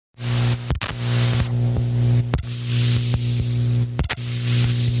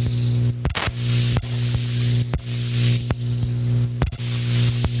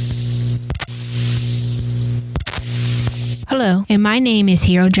and my name is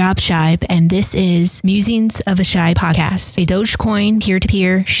Hero Job Shibe, and this is Musings of a Shibe podcast, a Dogecoin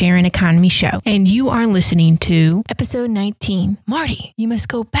peer-to-peer sharing economy show. And you are listening to episode 19. Marty, you must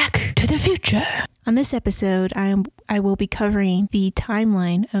go back to the future. On this episode, I will be covering the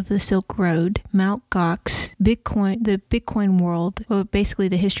timeline of the Silk Road, Mt. Gox, Bitcoin, the Bitcoin world, or basically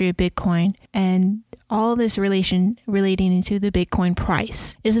the history of Bitcoin, and all this relating into the Bitcoin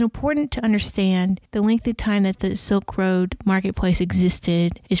price. Is it important to understand the length of time that the Silk Road marketplace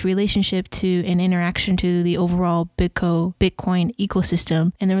existed, its relationship to and interaction to the overall Bitcoin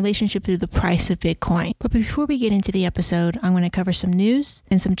ecosystem, and the relationship to the price of Bitcoin. But before we get into the episode, I'm going to cover some news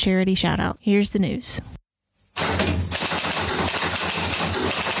and some charity shout out. Here's the news.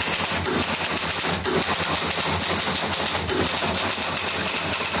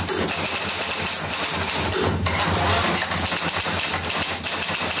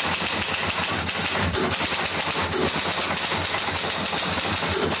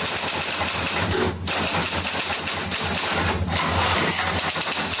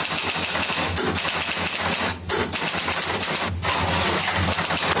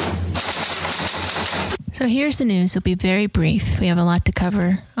 So here's the news. It'll be very brief. We have a lot to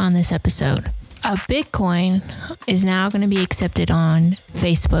cover on this episode. Bitcoin is now going to be accepted on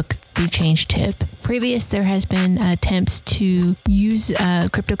Facebook through ChangeTip. Previous, there has been attempts to use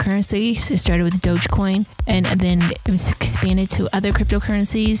cryptocurrencies. It started with Dogecoin, and then it was expanded to other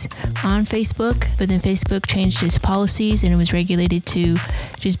cryptocurrencies on Facebook. But then Facebook changed its policies, and it was regulated to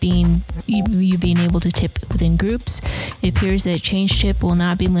just you being able to tip within groups. It appears that ChangeTip will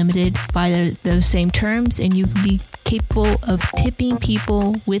not be limited by those same terms, and you can be capable of tipping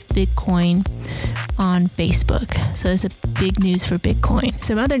people with Bitcoin on Facebook. So that's a big news for Bitcoin.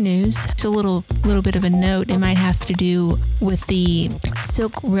 Some other news, it's a little bit of a note. It might have to do with the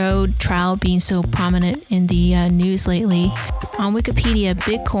Silk Road trial being so prominent in the news lately. On Wikipedia,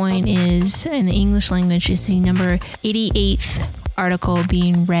 Bitcoin is, in the English language, is the number 88th article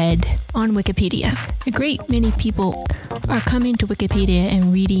being read on Wikipedia. A great many people are coming to Wikipedia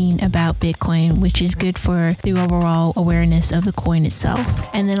and reading about Bitcoin, which is good for the overall awareness of the coin itself.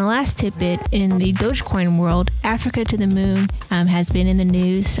 And then the last tidbit, in the Dogecoin world, Africa to the Moon has been in the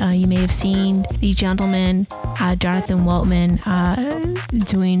news. You may have seen the gentleman, Jonathan Weltman,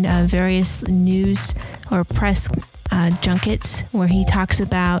 doing various news or press junkets where he talks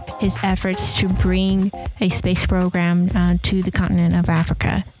about his efforts to bring a space program to the continent of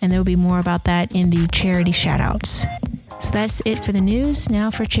Africa. And there will be more about that in the charity shoutouts. So that's it for the news.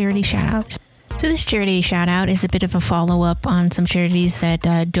 Now for charity shoutouts. So this charity shoutout is a bit of a follow-up on some charities that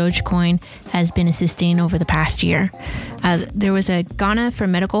Dogecoin has been assisting over the past year. There was a Ghana for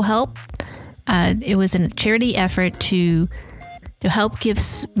medical help. It was a charity effort to help give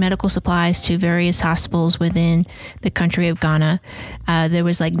medical supplies to various hospitals within the country of Ghana. There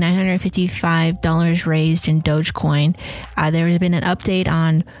was like $955 raised in Dogecoin. There has been an update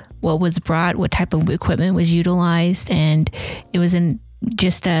on what was brought, what type of equipment was utilized, and it was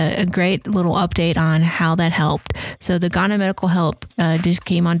just a great little update on how that helped. So the Ghana medical help just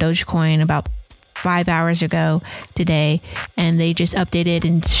came on Dogecoin about 5 hours ago today, and they just updated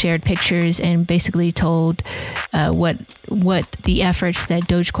and shared pictures and basically told what the efforts that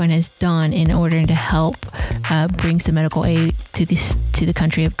Dogecoin has done in order to help bring some medical aid to the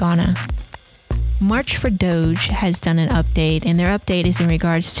country of Ghana. March for Doge has done an update, and their update is in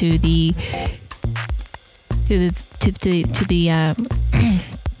regards to the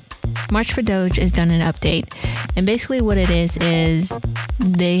March for Doge has done an update, and basically what it is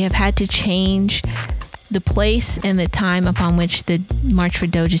they have had to change the place and the time upon which the March for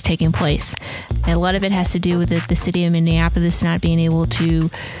Doge is taking place. And a lot of it has to do with the city of Minneapolis not being able to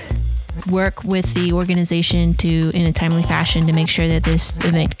work with the organization in a timely fashion to make sure that this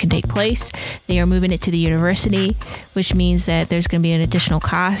event can take place. They are moving it to the university, which means that there's going to be an additional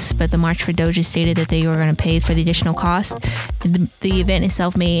cost, but the March for Doge stated that they were going to pay for the additional cost. The event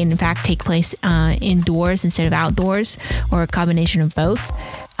itself may in fact take place indoors instead of outdoors, or a combination of both.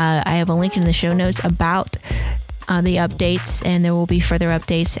 I have a link in the show notes about the updates, and there will be further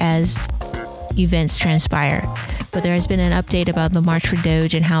updates as events transpire. But there has been an update about the March for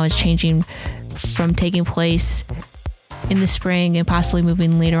Doge and how it's changing from taking place in the spring and possibly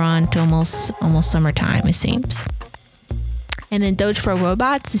moving later on to almost summertime, it seems. And then Doge for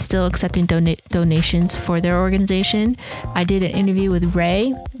Robots is still accepting donations for their organization. I did an interview with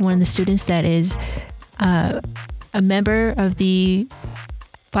Ray, one of the students that is a member of the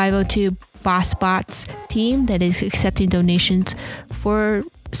 502 Boss Bots team that is accepting donations for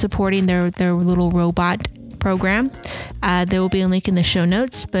supporting their little robot program. There will be a link in the show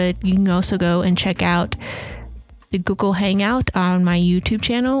notes, but you can also go and check out the Google Hangout on my YouTube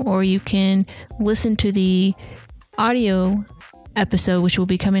channel, or you can listen to the audio episode, which will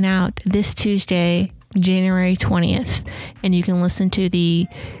be coming out this Tuesday, January 20th. And you can listen to the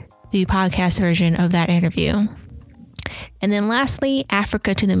podcast version of that interview. And then lastly,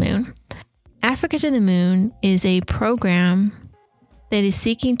 Africa to the Moon. Africa to the Moon is a program that is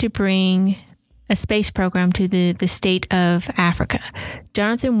seeking to bring a space program to the state of Africa.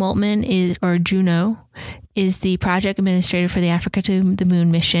 Jonathan Waltman or Juno, is the project administrator for the Africa to the Moon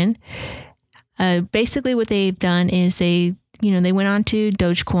mission. Basically what they've done is they went on to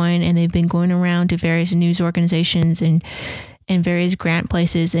Dogecoin, and they've been going around to various news organizations and various grant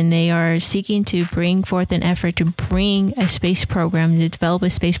places, and they are seeking to bring forth an effort to bring a space program, to develop a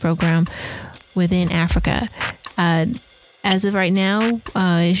space program within Africa. As of right now,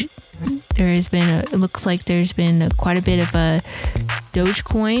 it looks like there's been quite a bit of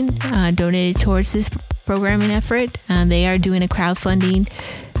Dogecoin donated towards this programming effort. They are doing a crowdfunding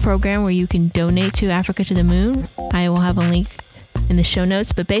program where you can donate to Africa to the Moon. I will have a link in the show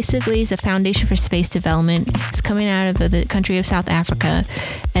notes, but basically it's a foundation for space development. It's coming out of the country of South Africa,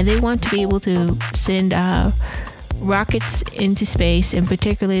 and they want to be able to send rockets into space, and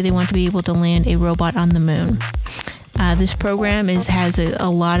particularly they want to be able to land a robot on the moon. This program has a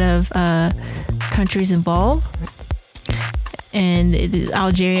lot of countries involved, and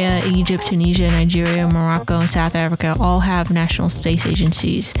Algeria, Egypt, Tunisia, Nigeria, Morocco, and South Africa all have national space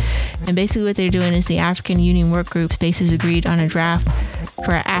agencies. And basically what they're doing is the African Union Work Group Space has agreed on a draft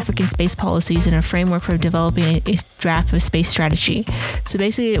for African space policies and a framework for developing a draft of space strategy. So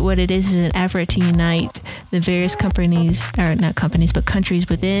basically what it is an effort to unite the various countries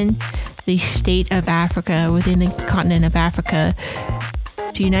within the state of Africa, within the continent of Africa,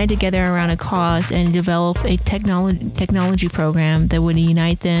 to unite together around a cause and develop a technology program that would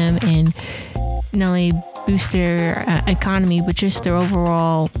unite them and not only boost their economy, but just their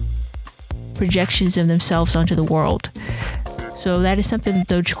overall projections of themselves onto the world. So that is something that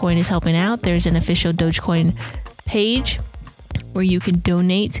Dogecoin is helping out. There's an official Dogecoin page where you can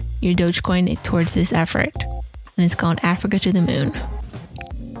donate your Dogecoin towards this effort, and it's called Africa to the Moon.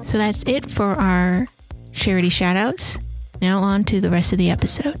 So that's it for our charity shoutouts. Now on to the rest of the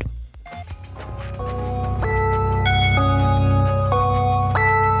episode.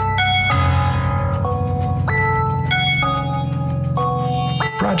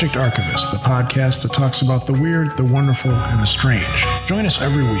 Project Archivist, the podcast that talks about the weird, the wonderful, and the strange. Join us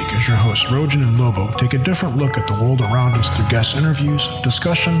every week as your hosts Rojan and Lobo take a different look at the world around us through guest interviews,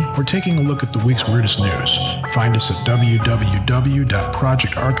 discussion, or taking a look at the week's weirdest news. Find us at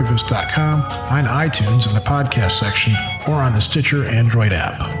www.projectarchivist.com, on iTunes in the podcast section, or on the Stitcher Android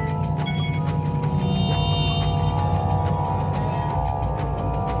app.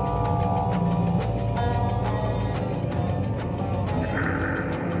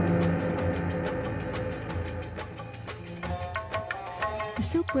 The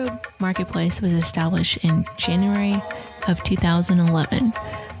Silk Road Marketplace was established in January of 2011.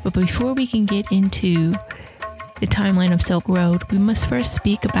 But before we can get into the timeline of Silk Road, we must first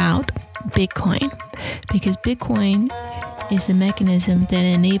speak about Bitcoin, because Bitcoin is the mechanism that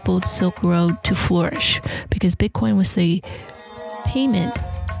enabled Silk Road to flourish, because Bitcoin was the payment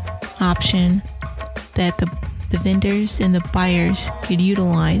option that the vendors and the buyers could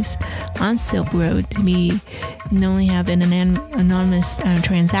utilize on Silk Road to be not only have an anonymous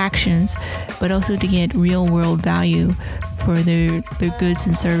transactions, but also to get real world value for their goods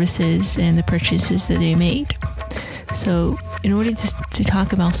and services and the purchases that they made. So in order to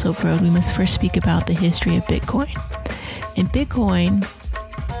talk about Silk Road, we must first speak about the history of Bitcoin. And Bitcoin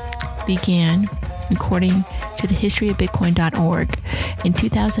began, according to the historyofbitcoin.org, in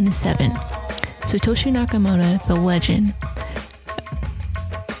 2007. Satoshi Nakamoto, the legend,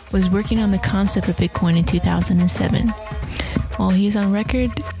 was working on the concept of Bitcoin in 2007. While he's on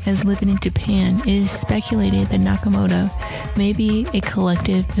record as living in Japan, it is speculated that Nakamoto may be a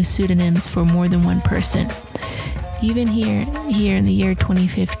collective of pseudonyms for more than one person. Even here in the year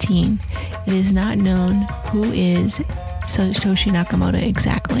 2015, it is not known who is Satoshi Nakamoto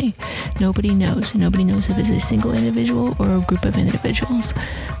exactly. Nobody knows. Nobody knows if it's a single individual or a group of individuals.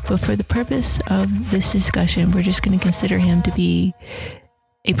 But for the purpose of this discussion, we're just going to consider him to be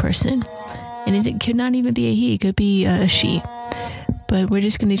a person. And it could not even be a he, it could be a she. But we're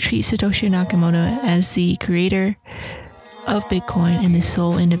just going to treat Satoshi Nakamoto as the creator of Bitcoin and the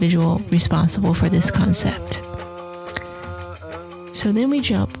sole individual responsible for this concept. So then we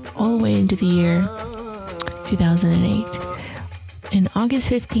jump all the way into the year 2008. In August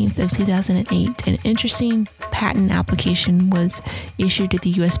 15th of 2008, an interesting patent application was issued at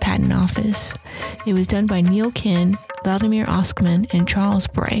the U.S. Patent Office. It was done by Neil Kin, Vladimir Oskman, and Charles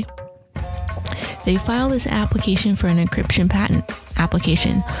Bray. They filed this application for an encryption patent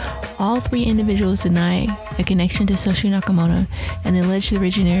application. All three individuals deny a connection to Satoshi Nakamoto and they allege the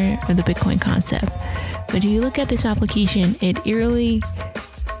originator of the Bitcoin concept. But if you look at this application, it eerily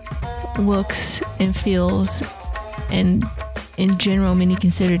looks and feels, and in general, many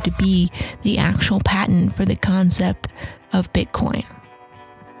consider to be the actual patent for the concept of Bitcoin.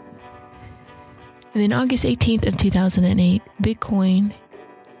 And then August 18th of 2008,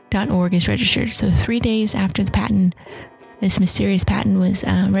 Bitcoin.org is registered. So 3 days after the patent, this mysterious patent was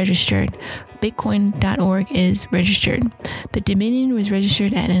registered, Bitcoin.org is registered. The dominion was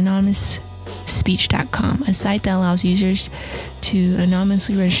registered at anonymousSpeech.com, a site that allows users to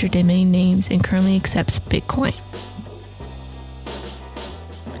anonymously register domain names and currently accepts Bitcoin.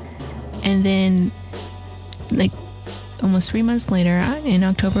 And then, almost 3 months later, in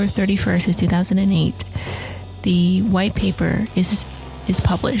October 31st of 2008, the white paper is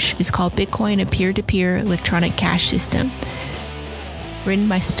published. It's called Bitcoin, a Peer-to-Peer Electronic Cash System, written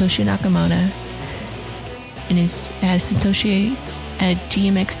by Satoshi Nakamoto, and it's as Satoshi at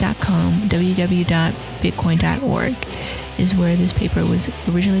gmx.com. www.bitcoin.org is where this paper was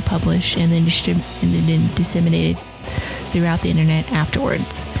originally published and then disseminated throughout the internet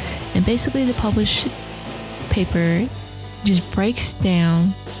afterwards. And basically the published paper just breaks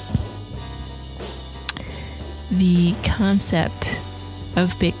down the concept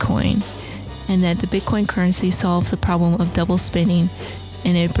of Bitcoin, and that the Bitcoin currency solves the problem of double spending,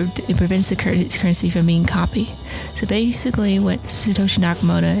 and it prevents the currency from being copied. So basically what Satoshi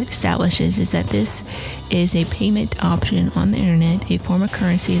Nakamoto establishes is that this is a payment option on the internet, a form of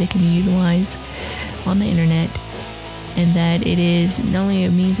currency that can be utilized on the internet, and that it is not only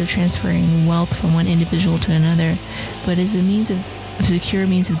a means of transferring wealth from one individual to another, but is a means of a secure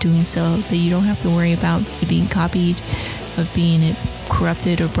means of doing so, that you don't have to worry about it being copied, of being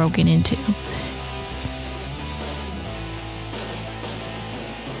corrupted or broken into.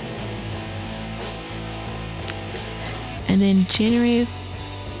 And then January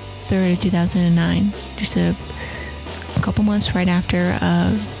 3rd of 2009, just a couple months right after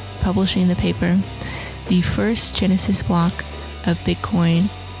publishing the paper, the first Genesis block of Bitcoin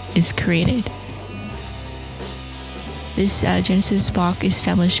is created. This Genesis block is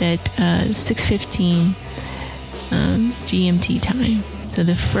established at 6:15 GMT time. So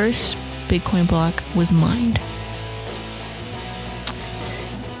the first Bitcoin block was mined.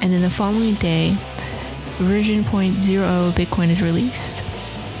 And then the following day, version 0.0 of Bitcoin is released.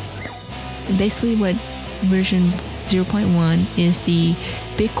 And basically what version 0.1 is the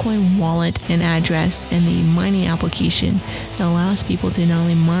Bitcoin wallet and address and the mining application that allows people to not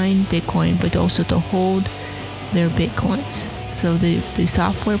only mine Bitcoin, but also to hold their Bitcoins. So the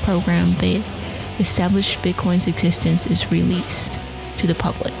software program that established Bitcoin's existence is released to the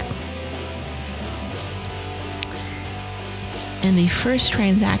public. And the first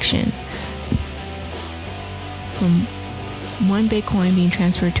transaction from one Bitcoin being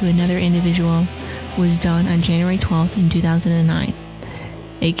transferred to another individual was done on January 12th in 2009.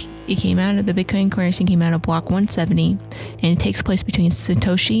 It came out of the Bitcoin currency, came out of block 170, and it takes place between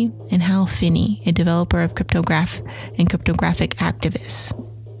Satoshi and Hal Finney, a developer of cryptographic activists.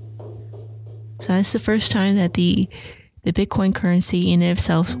 So that's the first time that the Bitcoin currency in and of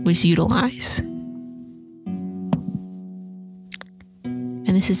itself was utilized.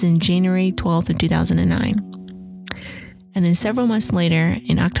 And this is in January 12th of 2009. And then several months later,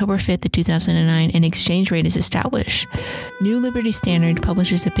 in October 5th of 2009, an exchange rate is established. New Liberty Standard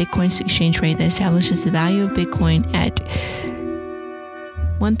publishes a Bitcoin exchange rate that establishes the value of Bitcoin at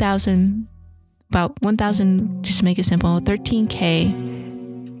 1,000, just to make it simple, 13K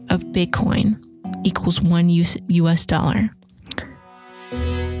of Bitcoin equals $1 US.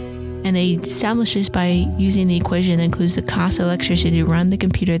 And they establish this by using the equation that includes the cost of electricity to run the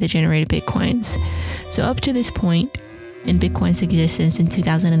computer that generated Bitcoins. So up to this point in Bitcoin's existence in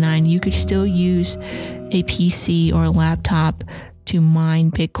 2009, you could still use a PC or a laptop to mine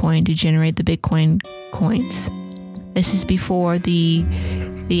Bitcoin to generate the Bitcoin coins. This is before the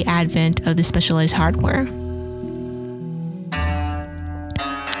advent of the specialized hardware.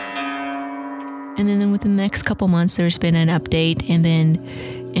 And then within the next couple months, there's been an update and then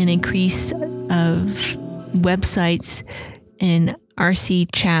an increase of websites and RC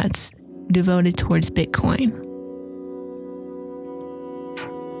chats devoted towards Bitcoin.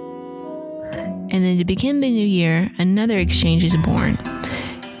 And then to begin the new year, another exchange is born.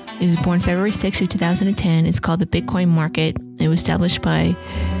 It was born February 6th of 2010. It's called the Bitcoin Market. It was established by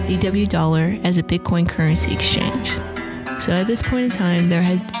DW Dollar as a Bitcoin currency exchange. So at this point in time, there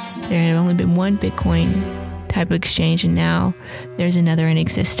had only been one Bitcoin type of exchange, and now there's another in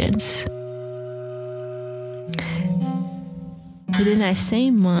existence. Within that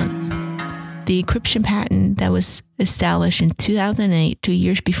same month, the encryption patent that was established in 2008, 2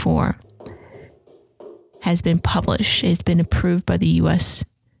 years before, has been published. It's been approved by the U.S.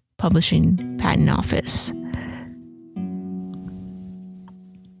 Publishing Patent Office.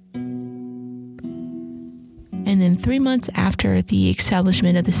 And then 3 months after the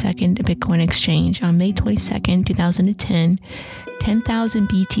establishment of the second Bitcoin exchange, on May 22nd, 2010, 10,000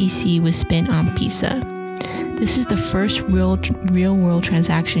 BTC was spent on pizza. This is the first real-world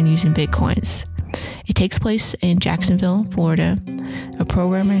transaction using Bitcoins. It takes place in Jacksonville, Florida. A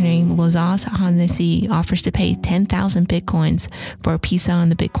programmer named Lazaz Hanesi offers to pay 10,000 Bitcoins for a pizza on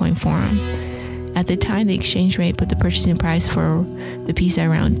the Bitcoin forum. At the time, the exchange rate put the purchasing price for the pizza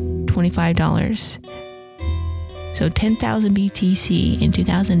around $25. So 10,000 BTC in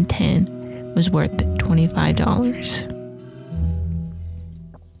 2010 was worth $25.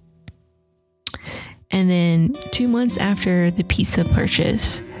 And then 2 months after the pizza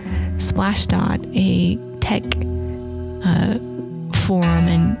purchase, Slashdot, a tech forum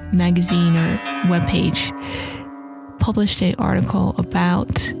and magazine or webpage, published an article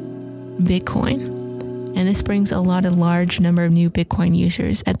about Bitcoin. And this brings a large number of new Bitcoin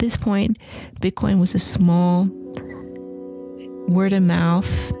users. At this point, Bitcoin was a small, word of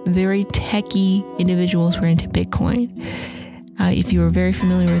mouth, very techie individuals were into Bitcoin. If you were very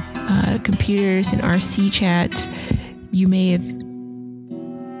familiar with computers and RC chats, you may have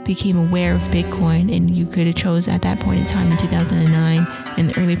became aware of Bitcoin, and you could have chose at that point in time in 2009 and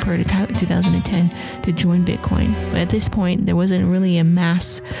the early part of 2010 to join Bitcoin. But at this point, there wasn't really a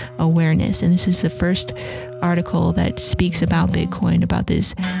mass awareness. And this is the first article that speaks about Bitcoin, about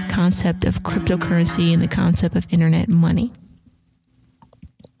this concept of cryptocurrency and the concept of internet money.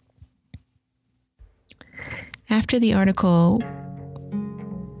 After the article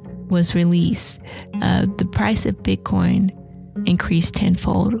was released, the price of Bitcoin increased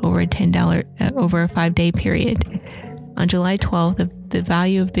tenfold over a $5-day period. On July 12th, the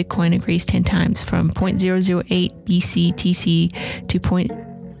value of Bitcoin increased 10 times from 0.008 BCTC to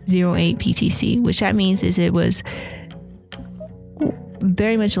 0.08 PTC, which that means is it was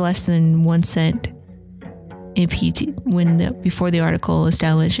very much less than 1 cent in PT before the article was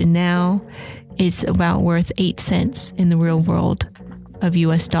established, and now it's about worth 8 cents in the real world of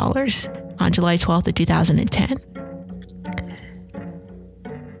US dollars on July 12th of 2010.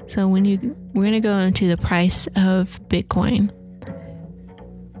 So we're going to go into the price of Bitcoin.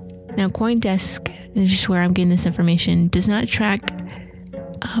 Now, CoinDesk, this is where I'm getting this information, does not track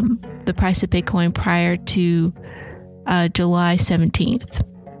the price of Bitcoin prior to July 17th.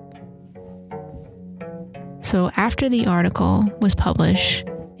 So after the article was published,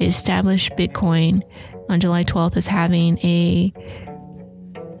 it established Bitcoin on July 12th as having a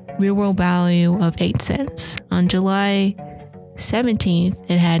real world value of 8 cents. On July 17th,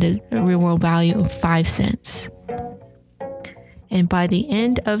 it had a real world value of 5 cents. And by the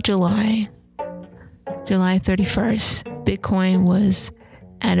end of July 31st, Bitcoin was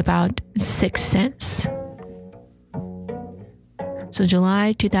at about 6 cents. So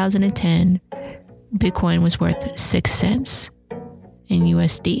July 2010, Bitcoin was worth 6 cents in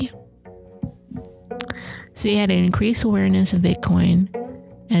USD. So you had an increased awareness of Bitcoin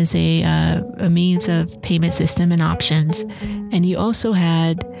as a means of payment system and options. And you also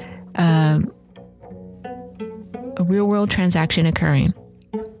had a real world transaction occurring,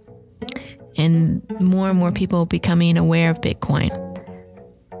 and more people becoming aware of Bitcoin.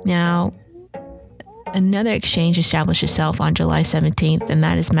 Now, another exchange established itself on July 17th, and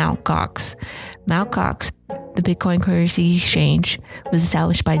that is Mt. Gox. Mt. Gox, the Bitcoin currency exchange, was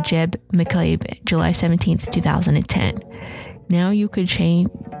established by Jeb McCabe July 17th, 2010. Now you could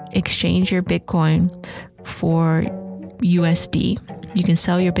exchange your Bitcoin for USD. You can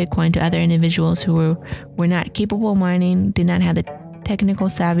sell your Bitcoin to other individuals who were not capable of mining, did not have the technical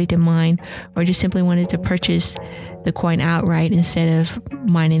savvy to mine, or just simply wanted to purchase the coin outright instead of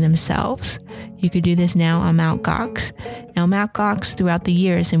mining themselves. You could do this now on Mt. Gox. Now, Mt. Gox, throughout the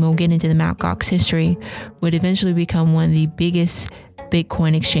years, and we'll get into the Mt. Gox history, would eventually become one of the biggest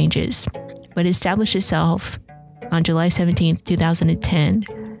Bitcoin exchanges. But it established itself on July 17th, 2010,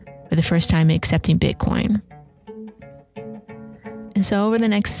 for the first time accepting Bitcoin. And so over the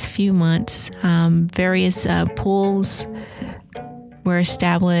next few months, various pools were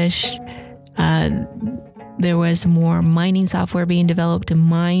established. There was more mining software being developed to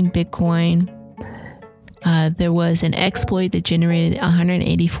mine Bitcoin. There was an exploit that generated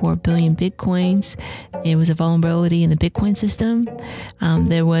 184 billion Bitcoins. It was a vulnerability in the Bitcoin system.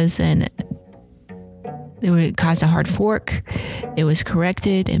 It caused a hard fork. It was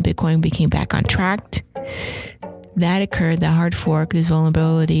corrected and Bitcoin became back on track. That occurred, the hard fork, this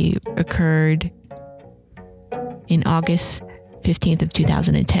vulnerability occurred in August 15th of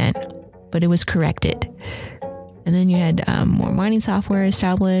 2010, but it was corrected. And then you had more mining software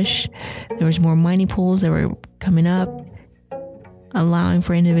established. There was more mining pools that were coming up, allowing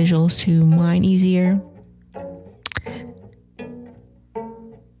for individuals to mine easier.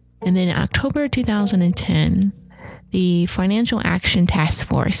 And then in October 2010, the Financial Action Task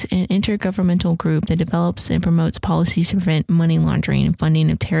Force, an intergovernmental group that develops and promotes policies to prevent money laundering and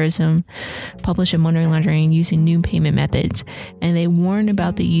funding of terrorism, published a money laundering using new payment methods, and they warned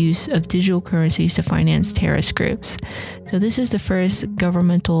about the use of digital currencies to finance terrorist groups. So this is the first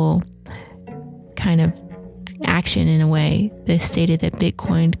governmental kind of action in a way that stated that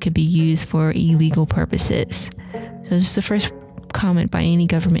Bitcoin could be used for illegal purposes. So this is the first comment by any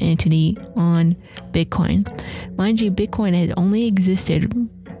government entity on Bitcoin. Mind you, Bitcoin had only existed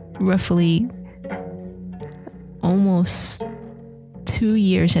roughly almost 2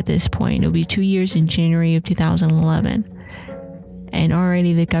 years at this point. It'll be 2 years in January of 2011. And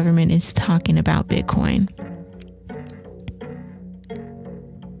already the government is talking about Bitcoin.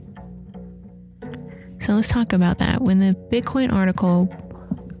 So let's talk about that. When the Bitcoin article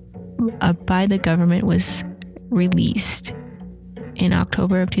by the government was released in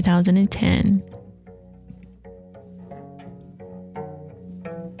October of 2010,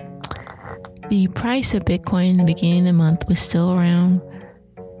 the price of Bitcoin in the beginning of the month was still around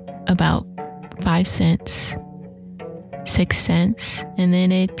about 5 cents, 6 cents, and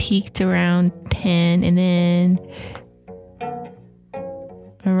then it peaked around 10, and then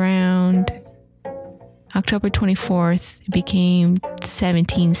around October 24th, it became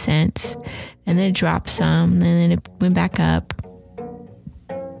 17 cents, and then it dropped some, and then it went back up.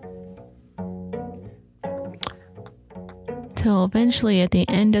 Till eventually at the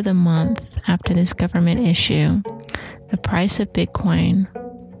end of the month, after this government issue, the price of Bitcoin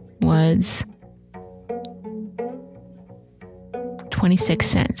was 26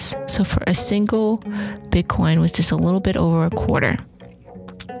 cents. So for a single Bitcoin was just a little bit over a quarter.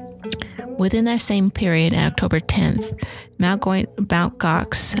 Within that same period, October 10th, Mt.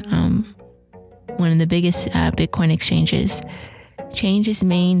 Gox, one of the biggest Bitcoin exchanges, changed its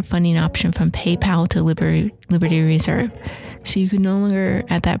main funding option from PayPal to Liberty Reserve. So you could no longer,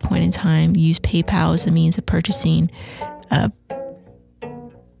 at that point in time, use PayPal as a means of purchasing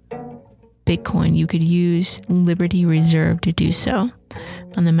Bitcoin. You could use Liberty Reserve to do so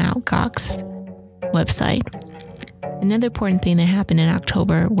on the Mt. Gox website. Another important thing that happened in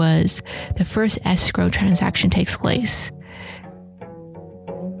October was the first escrow transaction takes place.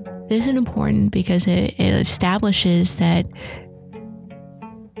 This is important because it establishes that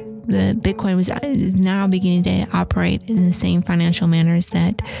the Bitcoin is now beginning to operate in the same financial manners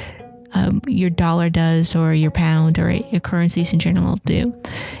that your dollar does, or your pound, or your currencies in general do.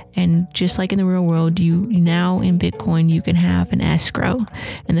 And just like in the real world, you now in Bitcoin, you can have an escrow.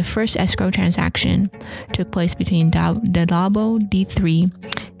 And the first escrow transaction took place between Dalabo D3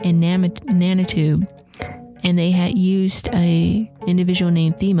 and Nanotube. And they had used an individual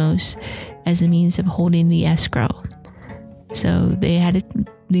named Themos as a means of holding the escrow. So they had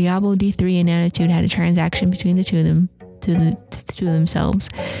Diablo D3 and Nanotube had a transaction between the two of them, to themselves,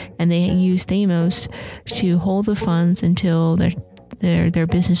 and they used Themos to hold the funds until their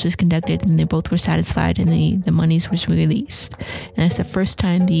business was conducted and they both were satisfied and the monies was released. And that's the first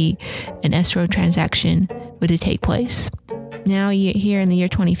time an escrow transaction would take place. Now here in the year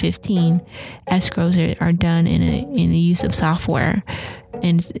 2015, escrows are done in the use of software,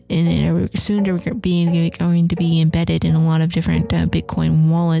 and soon they're going to be embedded in a lot of different Bitcoin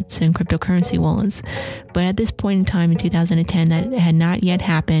wallets and cryptocurrency wallets. But at this point in time in 2010, that had not yet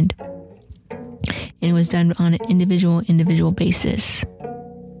happened, and it was done on an individual basis.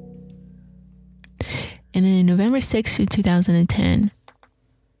 And then in November 6th of 2010,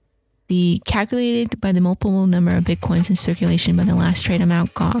 calculated by the multiple number of Bitcoins in circulation by the last trade on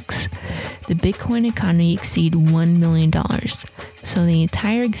Mt. Gox, the Bitcoin economy exceeded $1 million. So the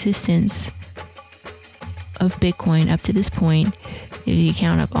entire existence of Bitcoin up to this point, if you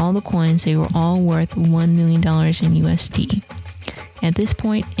count up all the coins, they were all worth $1 million in USD. At this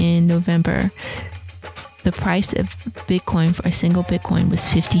point in November, the price of Bitcoin for a single Bitcoin was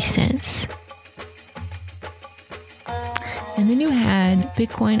 50 cents. And then you had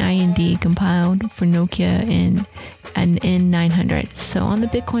Bitcoin IND compiled for Nokia and an N900. So on the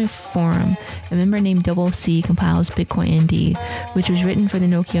Bitcoin forum, a member named Double C compiles Bitcoin ND, which was written for the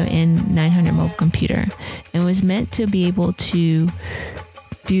Nokia N900 mobile computer and was meant to be able to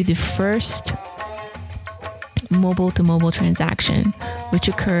do the first mobile-to-mobile transaction, which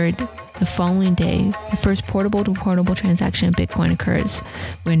occurred the following day. The first portable-to-portable transaction of Bitcoin occurs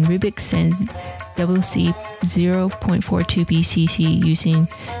when Rubik sends WC 0.42 BCC using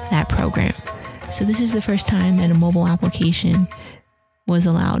that program. So this is the first time that a mobile application was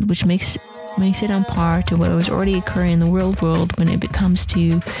allowed, which makes it on par to what was already occurring in the real world when it comes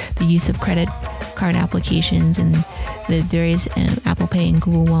to the use of credit card applications and the various Apple Pay and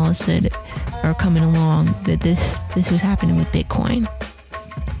Google Wallets that are coming along, that this was happening with Bitcoin.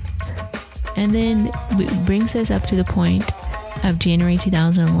 And then it brings us up to the point of January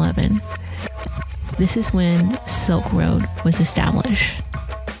 2011. This is when Silk Road was established.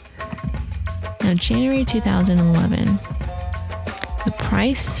 Now, January 2011, the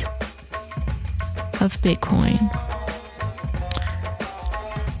price of Bitcoin.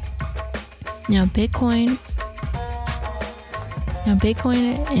 Now, Bitcoin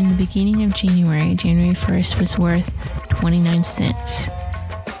in the beginning of January 1st, was worth 29 cents.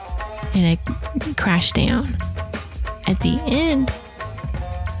 And it crashed down. At the end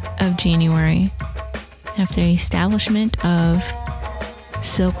of January, after the establishment of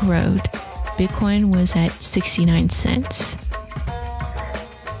Silk Road, Bitcoin was at 69 cents.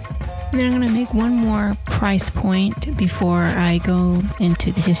 And then I'm going to make one more price point before I go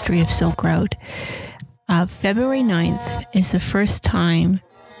into the history of Silk Road. February 9th is the first time,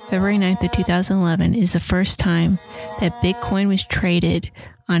 February 9th of 2011 is the first time that Bitcoin was traded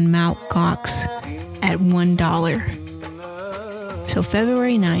on Mt. Gox at $1. So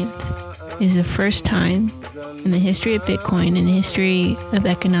February 9th is the first time in the history of Bitcoin and the history of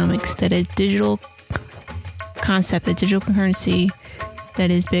economics that a digital concept, a digital currency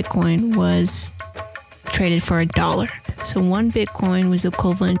that is Bitcoin, was traded for $1. So one Bitcoin was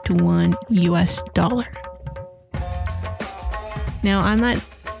equivalent to $1 US. Now, I'm not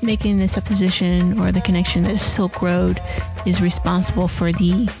making the supposition or the connection that Silk Road is responsible for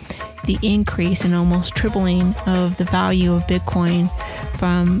the increase and almost tripling of the value of Bitcoin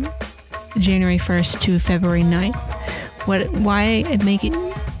from January 1st to February 9th. Why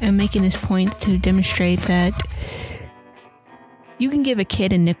I'm making this point to demonstrate that you can give a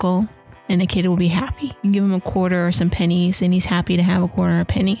kid a nickel and a kid will be happy. You can give him a quarter or some pennies and he's happy to have a quarter or a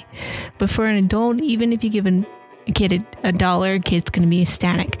penny. But for an adult, even if you give a kid a dollar, a kid's going to be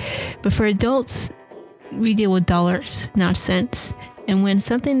ecstatic. But for adults, we deal with dollars, not cents. And when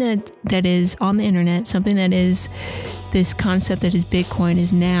something that is on the internet, something that is this concept that is Bitcoin,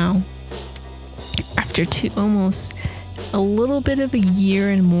 is now, after almost a little bit of a year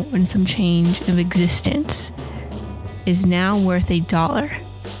and more and some change of existence, is now worth $1,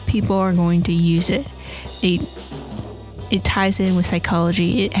 people are going to use it. It ties in with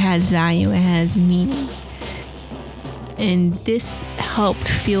psychology. It has value. It has meaning. And this helped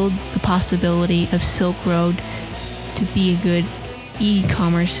fuel the possibility of Silk Road to be a good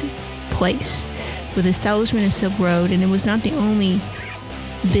e-commerce place. With the establishment of Silk Road, and it was not the only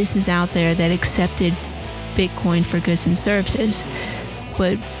business out there that accepted Bitcoin for goods and services,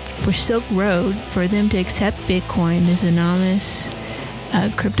 but for Silk Road, for them to accept Bitcoin, this anonymous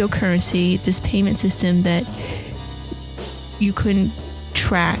cryptocurrency, this payment system that you couldn't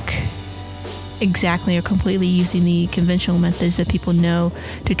track exactly or completely using the conventional methods that people know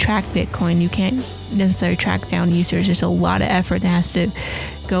to track Bitcoin. You can't necessarily track down users. There's a lot of effort that has to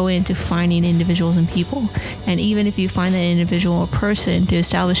go into finding individuals and people. And even if you find that individual or person, to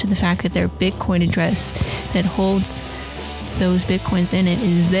establish the fact that their Bitcoin address that holds those Bitcoins in it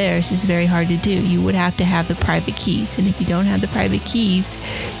is theirs is very hard to do. You would have to have the private keys. And if you don't have the private keys,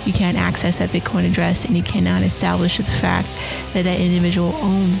 you can't access that Bitcoin address, and you cannot establish the fact that that individual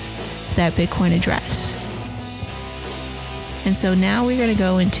owns that Bitcoin address. And so now we're going to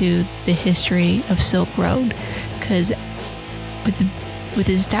go into the history of Silk Road, because with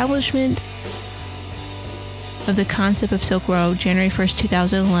the establishment of the concept of Silk Road, January 1st,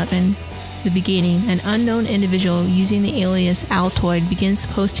 2011, the beginning, an unknown individual using the alias Altoid begins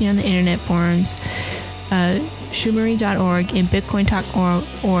posting on the internet forums, Shumari.org and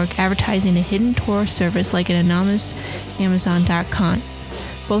Bitcoin.org, advertising a hidden Tor service like an anonymous Amazon.com.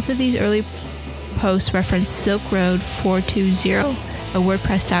 Both of these early posts reference Silk Road 420, a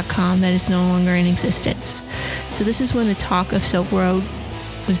WordPress.com that is no longer in existence. So this is when the talk of Silk Road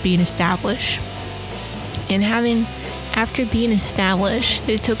was being established. And after being established,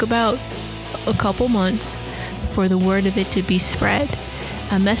 it took about a couple months for the word of it to be spread.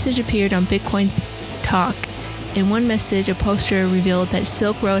 A message appeared on Bitcoin Talk In one message, a poster revealed that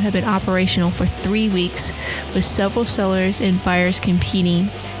Silk Road had been operational for 3 weeks, with several sellers and buyers completing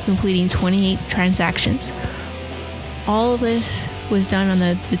 28 transactions. All of this was done on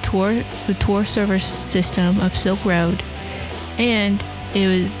the Tor server system of Silk Road, and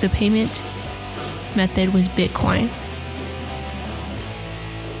the payment method was Bitcoin.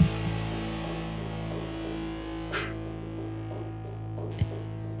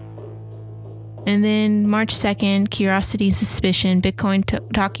 And then March 2nd, curiosity and suspicion. Bitcoin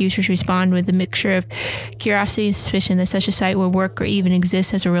Talk users respond with a mixture of curiosity and suspicion that such a site will work or even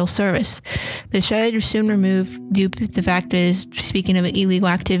exist as a real service. The thread was soon removed due to the fact that it is speaking of an illegal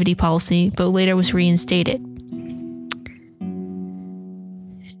activity policy, but later was reinstated.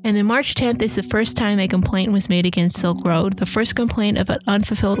 And then March 10th is the first time a complaint was made against Silk Road. The first complaint of an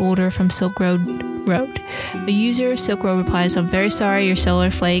unfulfilled order from Silk Road. The user, Silk Road, replies, "I'm very sorry your seller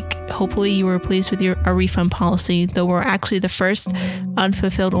flake. Hopefully you were pleased with our refund policy, though we're actually the first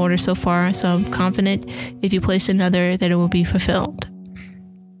unfulfilled order so far, so I'm confident if you place another that it will be fulfilled."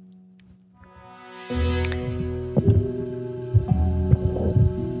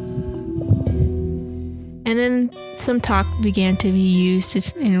 And then some talk began to be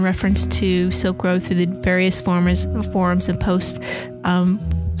used in reference to Silk Road through the various forums and posts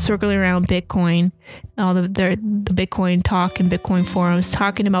circling around Bitcoin, all the Bitcoin talk and Bitcoin forums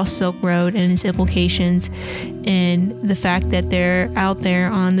talking about Silk Road and its implications, and the fact that they're out there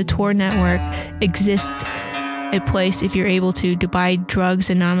on the Tor network exists a place if you're able to buy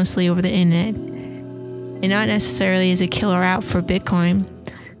drugs anonymously over the internet. And not necessarily as a killer app for Bitcoin,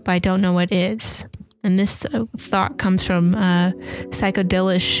 but I don't know what is. And this thought comes from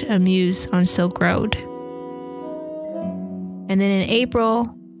Psychodelish Muse on Silk Road. And then in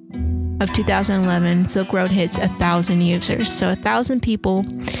April of 2011, Silk Road hits 1,000 users. So 1,000 people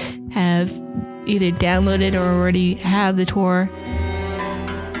have either downloaded or already have the Tor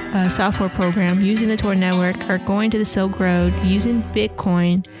software program using the Tor network, are going to the Silk Road using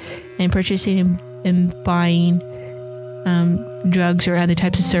Bitcoin and purchasing and buying drugs or other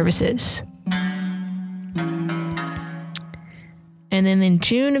types of services. And then in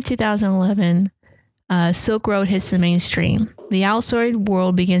June of 2011, Silk Road hits the mainstream. The outside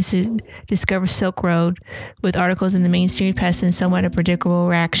world begins to discover Silk Road with articles in the mainstream press and somewhat a predictable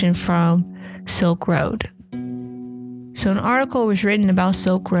reaction from Silk Road. So an article was written about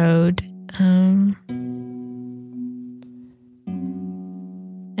Silk Road, and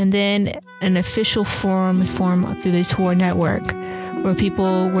then an official forum was formed through the Tor network where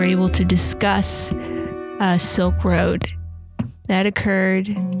people were able to discuss Silk Road. That occurred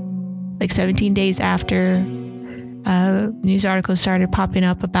like 17 days after news articles started popping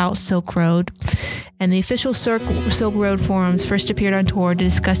up about Silk Road. And the official Silk Road forums first appeared on Tor to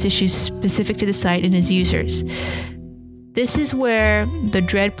discuss issues specific to the site and its users. This is where the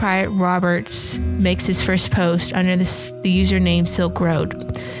Dread Pirate Roberts makes his first post under the username Silk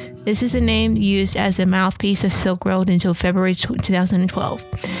Road. This is the name used as a mouthpiece of Silk Road until February 2012.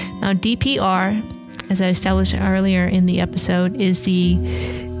 Now, DPR, as I established earlier in the episode, is the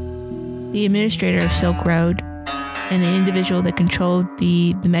administrator of Silk Road and the individual that controlled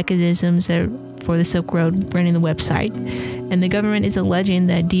the mechanisms for the Silk Road running the website. And the government is alleging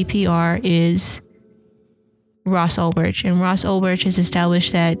that DPR is Ross Ulbricht. And Ross Ulbricht has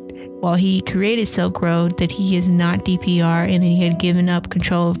established that while he created Silk Road, that he is not DPR and that he had given up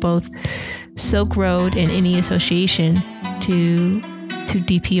control of both Silk Road and any association to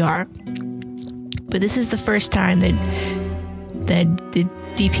DPR. But this is the first time that the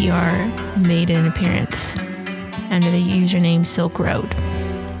DPR made an appearance under the username Silk Road.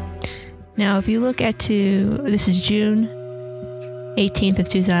 Now, if you look at this is June 18th of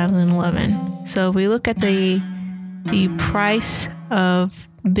 2011. So if we look at the price of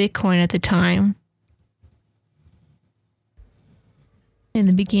Bitcoin at the time, in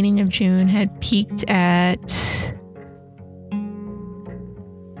the beginning of June, had peaked at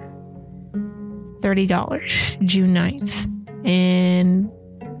 $30, June 9th, and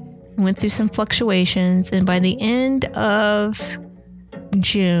went through some fluctuations. And by the end of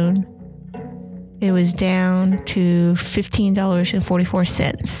June, it was down to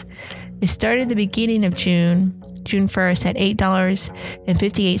 $15.44. It started the beginning of June 1st, at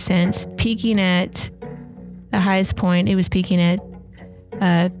 $8.58, peaking at the highest point. It was peaking at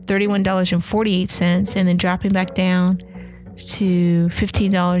 $31.48, and then dropping back down to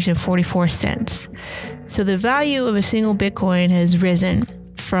 $15.44. So the value of a single Bitcoin has risen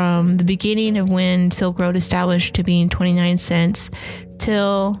from the beginning of when Silk Road established to being 29 cents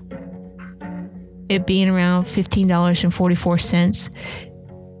till it being around $15.44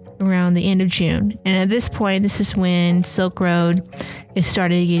 around the end of June. And at this point, this is when Silk Road is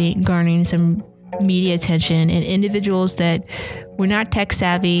started garnering some media attention, and individuals that were not tech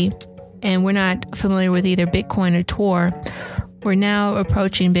savvy and were not familiar with either Bitcoin or Tor were now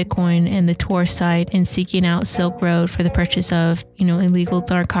approaching Bitcoin and the Tor site and seeking out Silk Road for the purchase of, illegal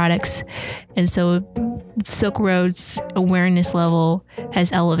narcotics. And so Silk Road's awareness level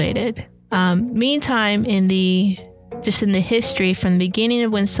has elevated. Meantime, in the history from the beginning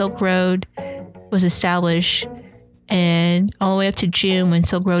of when Silk Road was established and all the way up to June when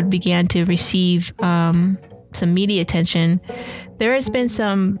Silk Road began to receive some media attention, there has been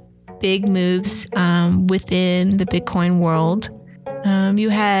some big moves within the Bitcoin world. You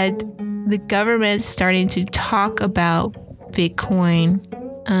had the government starting to talk about Bitcoin.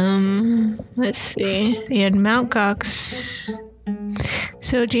 Let's see. You had Mt. Gox.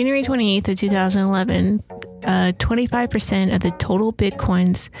 So January 28th of 2011, 25% of the total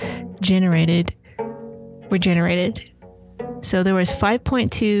Bitcoins were generated. So there was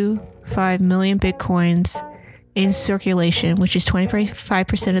 5.25 million Bitcoins in circulation, which is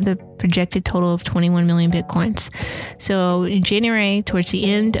 25% of the projected total of 21 million Bitcoins. So in January, towards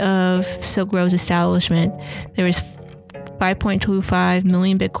the end of Silk Road's establishment, there was 5.25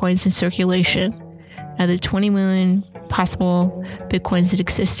 million Bitcoins in circulation out of the 20 million possible Bitcoins in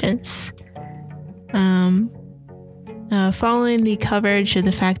existence. Following the coverage of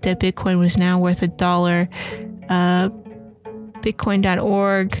the fact that Bitcoin was now worth $1,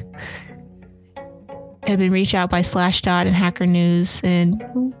 Bitcoin.org had been reached out by Slashdot and Hacker News, and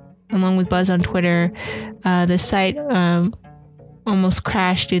along with buzz on Twitter, the site almost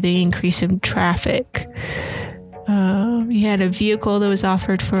crashed due to the increase in traffic. You had a vehicle that was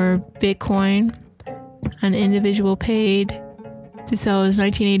offered for Bitcoin. An individual paid to sell his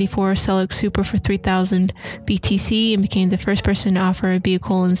 1984 Celic Super for 3,000 BTC and became the first person to offer a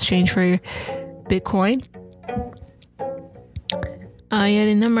vehicle in exchange for Bitcoin. You had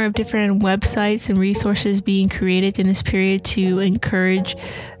a number of different websites and resources being created in this period to encourage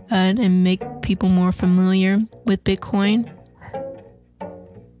and make people more familiar with Bitcoin.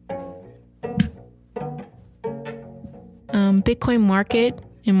 Bitcoin market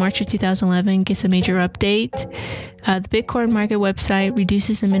in March of 2011 gets a major update. The Bitcoin market website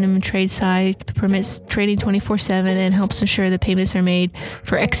reduces the minimum trade size, permits trading 24/7, and helps ensure that payments are made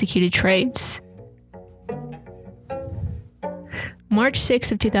for executed trades. March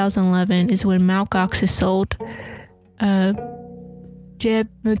 6th of 2011 is when Mt. Gox is sold. Jeb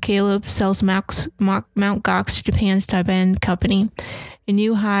McCaleb sells Mt. Gox to Japan's Taiwan company. A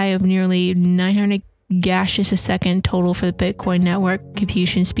new high of nearly 900 gashes a second total for the Bitcoin network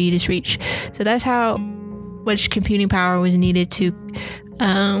computation speed is reached. So that's how much computing power was needed to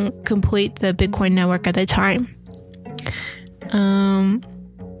complete the Bitcoin network at that time.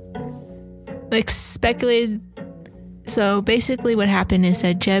 Speculated. So basically what happened is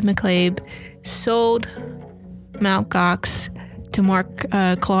that Jeb McCaleb sold Mt. Gox to Mark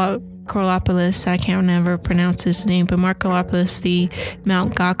Karlopoulos. I can't never pronounce his name, but Mark Karlopoulos, the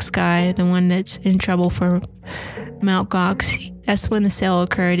Mt. Gox guy, the one that's in trouble for Mt. Gox. That's when the sale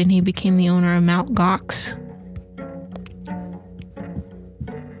occurred, and he became the owner of Mt. Gox.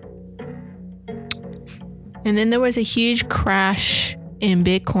 And then there was a huge crash in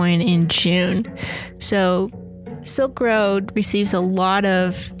Bitcoin in June. So Silk Road receives a lot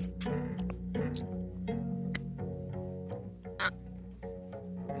of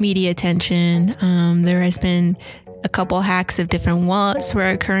media attention. There has been a couple hacks of different wallets were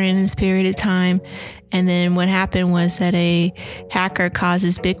occurring in this period of time. And then what happened was that a hacker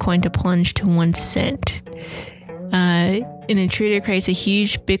causes Bitcoin to plunge to 1 cent. An intruder creates a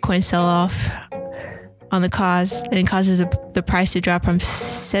huge Bitcoin sell-off on the cause and causes the price to drop from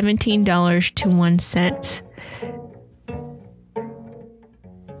 $17 to 1 cent.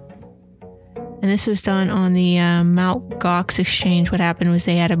 And this was done on the Mt. Gox exchange. What happened was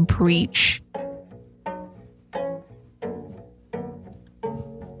they had a breach.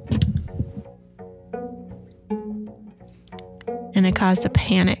 And it caused a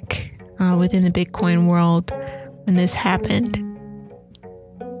panic within the Bitcoin world when this happened.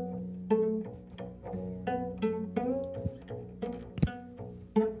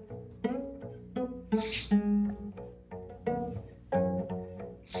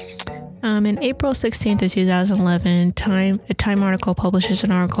 In April 16th of 2011, a Time article publishes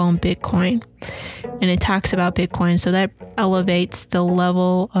an article on Bitcoin, and it talks about Bitcoin, so that elevates the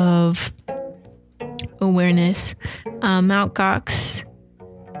level of awareness. Mt. Gox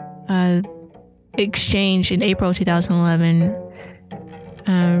exchange in April 2011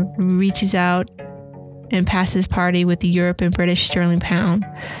 reaches out and passes parity with the Europe and British sterling pound.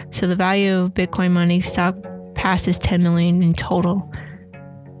 So the value of Bitcoin money stock passes 10 million in total.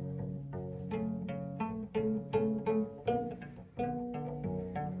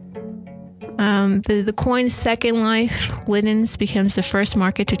 The coin's second life, Litens, becomes the first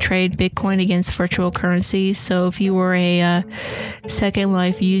market to trade Bitcoin against virtual currencies. So if you were a second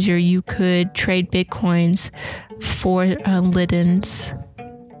life user, you could trade Bitcoins for Litens.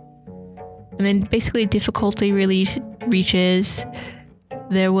 And then basically difficulty really reaches.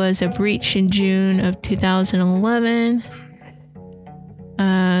 There was a breach in June of 2011.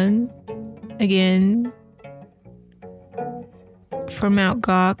 Again, from Mt.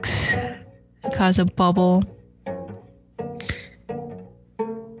 Gox. Cause a bubble.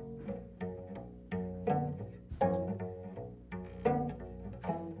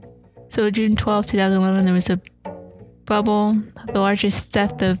 So June 12, 2011, there was a bubble. The largest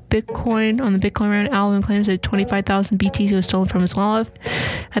theft of Bitcoin on the Bitcoin round. Alvin claims that 25,000 BTC was stolen from his wallet.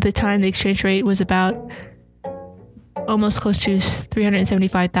 At the time, the exchange rate was about almost close to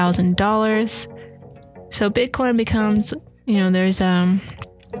 $375,000. So Bitcoin becomes, there's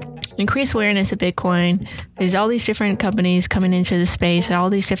increased awareness of Bitcoin. There's all these different companies coming into the space, all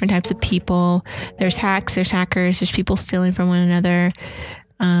these different types of people. There's hacks, there's hackers, there's people stealing from one another.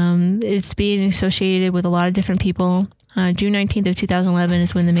 It's being associated with a lot of different people. June 19th of 2011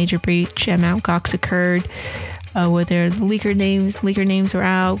 is when the major breach at Mt. Gox occurred, where their leaker names were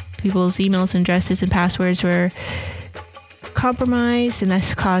out, people's emails and addresses and passwords were compromised, and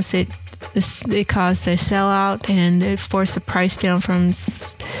that's caused it caused a sellout, and it forced the price down from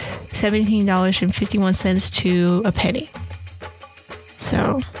 $17.51 to a penny.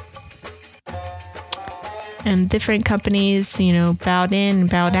 So, and different companies, bowed in and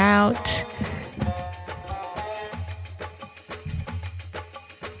bowed out.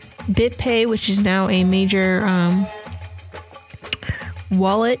 BitPay, which is now a major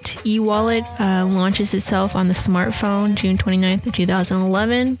e-wallet, launches itself on the smartphone June 29th of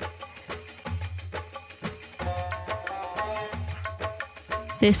 2011.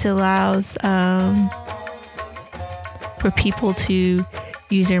 This allows for people to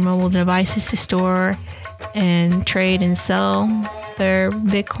use their mobile devices to store and trade and sell their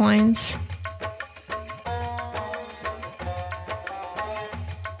Bitcoins.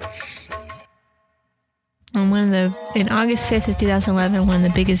 And in August 5th of 2011, one of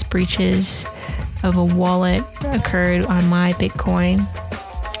the biggest breaches of a wallet occurred on My Bitcoin,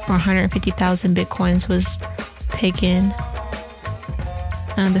 where 150,000 Bitcoins was taken.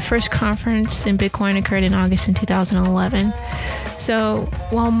 The first conference in Bitcoin occurred in August in 2011. So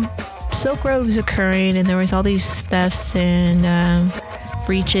while Silk Road was occurring and there was all these thefts and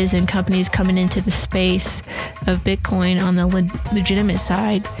breaches and companies coming into the space of Bitcoin on the legitimate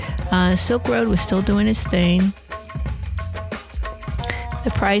side, Silk Road was still doing its thing.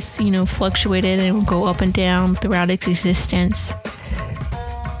 The price, fluctuated and would go up and down throughout its existence.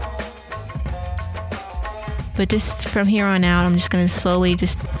 But just from here on out, I'm just going to slowly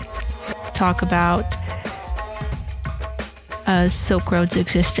just talk about Silk Road's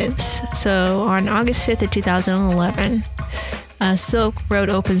existence. So on August 5th of 2011, Silk Road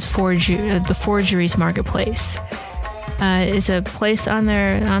opens the Forgeries Marketplace. It's a place on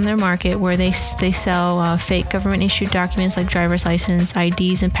their market where they sell fake government-issued documents like driver's license,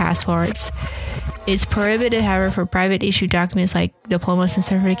 IDs, and passports. It's prohibited, however, for private-issued documents like diplomas and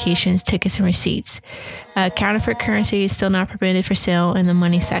certifications, tickets, and receipts. Counterfeit currency is still not permitted for sale in the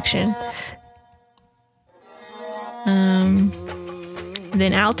money section.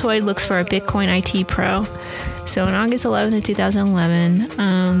 Then Altoid looks for a Bitcoin IT pro. So on August 11th of 2011,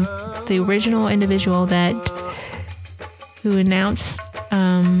 the original individual who announced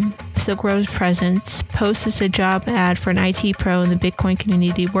Silk Road's presence posted a job ad for an IT pro in the Bitcoin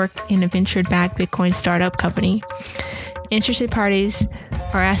community to work in a venture-backed Bitcoin startup company. Interested parties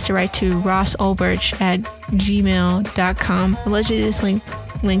are asked to write to Ross Ulbricht at gmail.com. Allegedly, this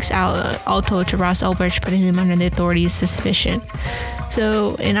links Alto to Ross Ulbricht, putting him under the authorities' suspicion.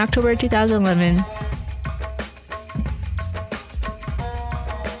 So in October 2011,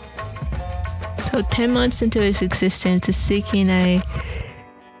 so 10 months into its existence, is seeking a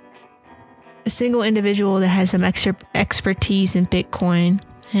single individual that has some extra expertise in Bitcoin,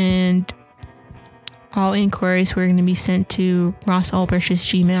 and all inquiries were going to be sent to Ross Ulbricht's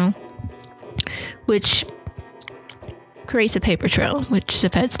Gmail, which creates a paper trail, which the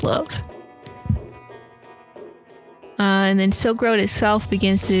feds love. And then Silk Road itself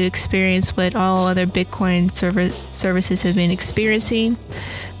begins to experience what all other Bitcoin services have been experiencing.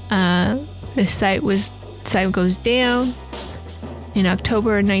 The site goes down. in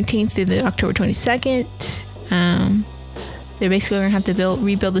October 19th through the October 22nd. They're basically going to have to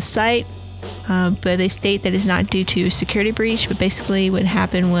rebuild the site, but they state that it's not due to a security breach. But basically what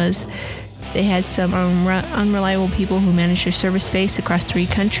happened was they had some unreliable people who managed their server space across 3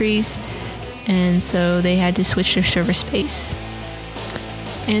 countries, and so they had to switch their server space.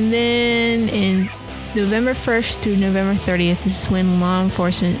 And then in November 1st through November 30th, this is when law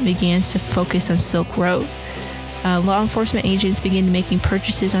enforcement begins to focus on Silk Road. Law enforcement agents begin making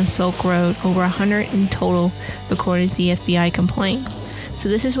purchases on Silk Road, over 100 in total, according to the FBI complaint. So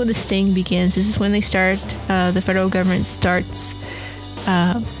this is where the sting begins. This is when they start, the federal government starts,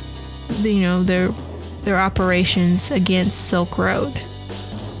 their operations against Silk Road.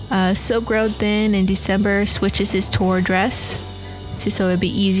 Silk Road then in December switches its Tor address, so it'd be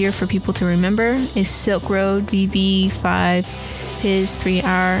easier for people to remember. Is Silk Road VB5 PIS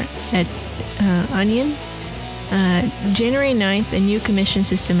 3R at Onion. January 9th, a new commission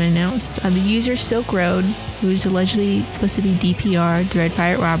system announced. The user Silk Road, who's allegedly supposed to be DPR, Dread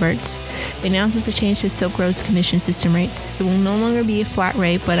Pirate Roberts, announces a change to Silk Road's commission system rates. It will no longer be a flat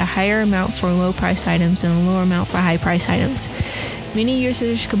rate, but a higher amount for low-price items and a lower amount for high-price items. Many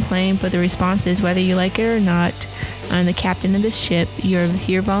users complain, but the response is, whether you like it or not, I'm the captain of this ship. You're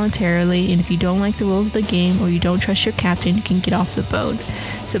here voluntarily, and if you don't like the rules of the game or you don't trust your captain, you can get off the boat.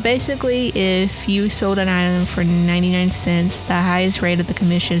 So basically, if you sold an item for 99 cents, the highest rate of the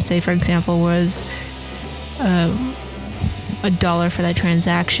commission, say for example, was $1 for that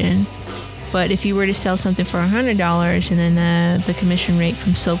transaction. But if you were to sell something for $100, and then the commission rate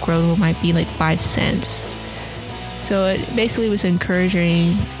from Silk Road might be like 5 cents. So it basically was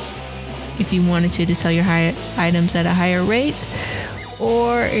encouraging, if you wanted to sell your items at a higher rate,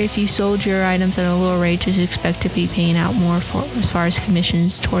 or if you sold your items at a lower rate, just expect to be paying out more for as far as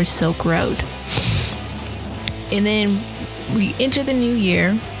commissions towards Silk Road. And then we enter the new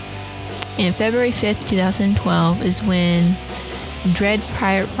year, and February 5th, 2012 is when Dread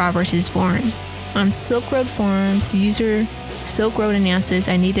Pirate Roberts is born. On Silk Road forums, user Silk Road announces,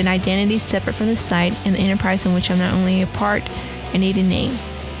 I need an identity separate from the site and the enterprise in which I'm not only a part, I need a name.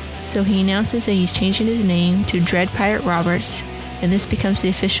 So he announces that he's changing his name to Dread Pirate Roberts, and this becomes the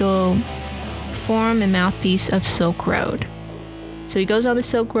official forum and mouthpiece of Silk Road. So he goes on the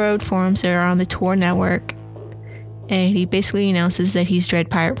Silk Road forums that are on the Tor network, and he basically announces that he's Dread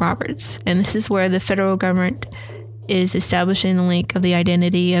Pirate Roberts. And this is where the federal government is establishing the link of the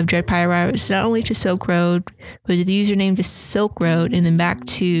identity of Dread Pirate Roberts, not only to Silk Road, but the username to Silk Road, and then back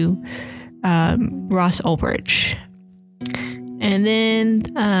to Ross Ulbricht. And then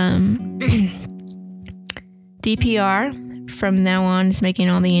DPR from now on is making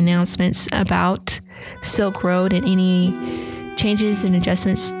all the announcements about Silk Road and any changes and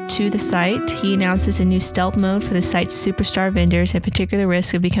adjustments to the site. He announces a new stealth mode for the site's superstar vendors at particular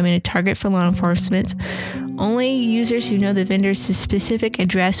risk of becoming a target for law enforcement. Only users who know the vendor's specific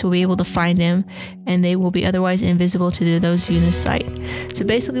address will be able to find them, and they will be otherwise invisible to those viewing the site. So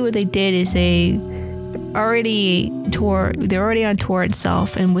basically what they did is they're already on Tor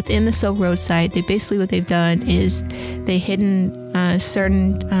itself, and within the Silk Road site, what they've done is they've hidden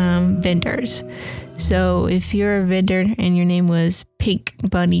certain vendors. So if you're a vendor and your name was Pink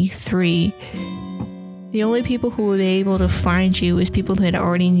Bunny 3, the only people who would be able to find you is people that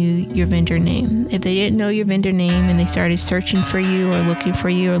already knew your vendor name. If they didn't know your vendor name and they started searching for you or looking for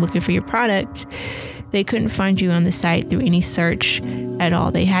your product, they couldn't find you on the site through any search at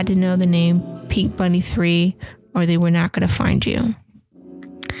all. They had to know the name Pink Bunny 3 or they were not going to find you.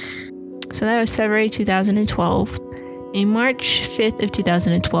 So that was February 2012. In March 5th of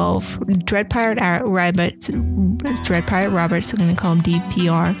 2012, Dread Pirate Roberts, we're going to call him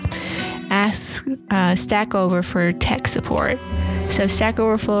DPR, asks Stack Over for tech support. So Stack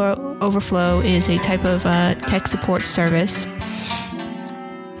Overflow is a type of tech support service.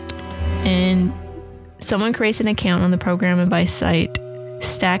 And someone creates an account on the program advice site,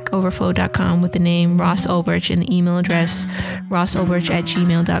 stackoverflow.com, with the name Ross Ulbricht and the email address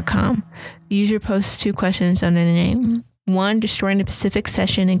rossulbricht@gmail.com. The user posts 2 questions under the name. 1, destroying a specific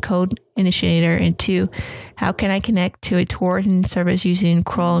session in code initiator, and 2, how can I connect to a Tor service using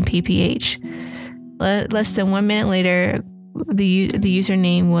crawl and PPH? Less than 1 minute later, the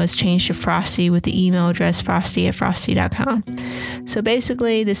username was changed to Frosty with the email address frosty@frosty.com. So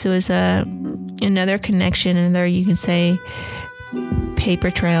basically, this was another connection, another, you can say,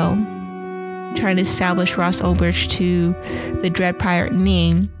 paper trail, trying to establish Ross Ulbricht to the Dread Pirate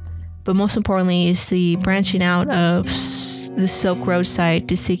name. But most importantly is the branching out of the Silk Road site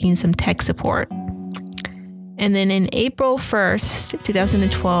to seeking some tech support. And then in April 1st,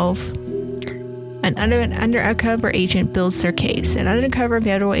 2012, An undercover agent builds their case. An undercover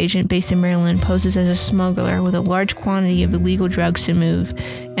federal agent based in Maryland poses as a smuggler with a large quantity of illegal drugs to move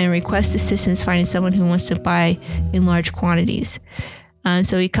and requests assistance finding someone who wants to buy in large quantities.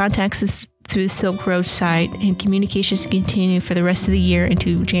 So he contacts us through the Silk Road site, and communications continue for the rest of the year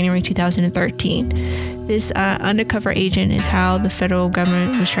into January 2013. This undercover agent is how the federal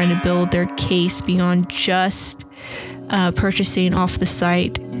government was trying to build their case beyond just purchasing off the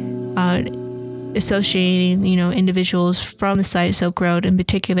site, associating, individuals from the site Silk Road, in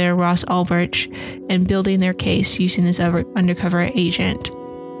particular Ross Ulbricht, and building their case using this undercover agent.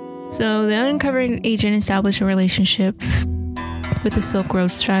 So the undercover agent established a relationship with the Silk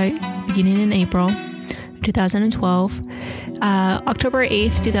Road site beginning in April 2012. October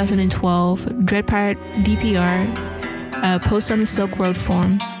 8th, 2012, Dread Pirate DPR posts on the Silk Road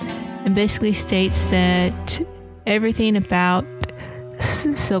forum and basically states that everything about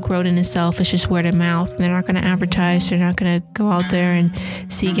Silk Road in itself is just word of mouth. They're not going to advertise. They're not going to go out there and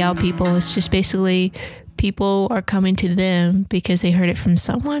seek out people. It's just basically people are coming to them because they heard it from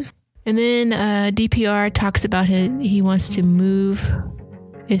someone. And then DPR talks about he wants to move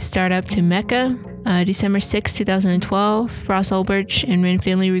his startup to Mecca. December 6, 2012, Ross Ulbricht and Ren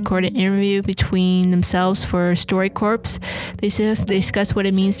Finley recorded an interview between themselves for StoryCorps. They discuss what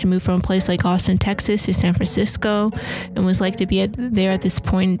it means to move from a place like Austin, Texas to San Francisco and was like to be there at this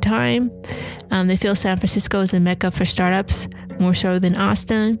point in time. They feel San Francisco is a mecca for startups, more so than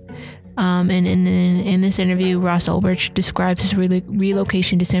Austin. And in this interview, Ross Ulbricht describes his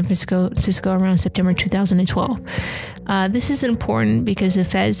relocation to San Francisco around September 2012. This is important because the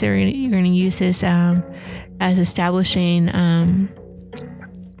feds are going to use this as establishing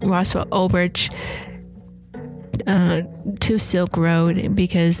Ross Ulbricht to Silk Road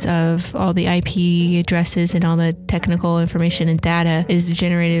because of all the IP addresses and all the technical information and data is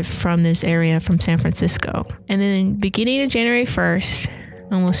generated from this area from San Francisco. And then beginning of January 1st,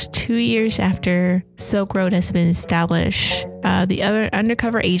 almost 2 years after Silk Road has been established, the other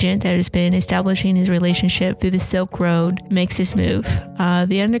undercover agent that has been establishing his relationship through the Silk Road makes his move.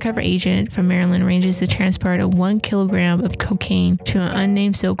 The undercover agent from Maryland arranges the transport of 1 kilogram of cocaine to an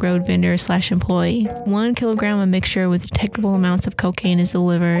unnamed Silk Road vendor/employee. 1 kilogram of mixture with detectable amounts of cocaine is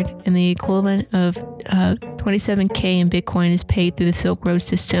delivered, and the equivalent of $27K in Bitcoin is paid through the Silk Road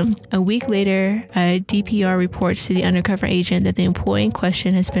system. A week later, DPR reports to the undercover agent that the employee in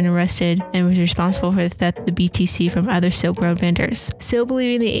question has been arrested and was responsible for the theft of the BTC from other Silk Road vendors. Still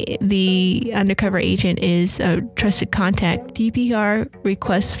believing the undercover agent is a trusted contact, DPR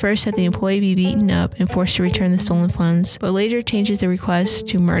requests first that the employee be beaten up and forced to return the stolen funds, but later changes the request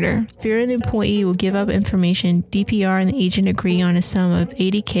to murder. Fearing the employee will give up information, DPR and the agent agree on a sum of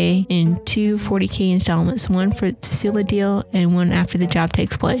 $80K in 2 $40K installments, one to seal the deal and one after the job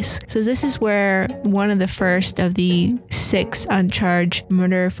takes place. So this is where one of the first of the 6 uncharged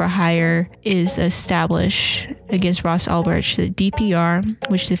murder for hire is established against Ross Ulbricht. The DPR,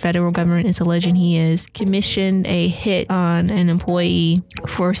 which the federal government is alleging he is, commissioned a hit on an employee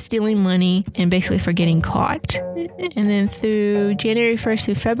for stealing money and basically for getting caught. And then through January 1st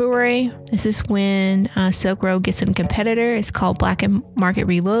through February, this is when Silk Road gets a competitor. It's called Black Market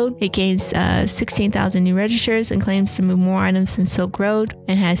Reload. It gains 16,000 new registers and claims to move more items than Silk Road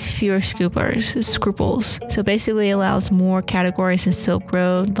and has fewer scruples. So basically allows more categories than Silk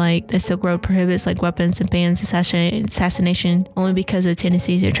Road, like the Silk Road prohibits like weapons and bans assassination only because of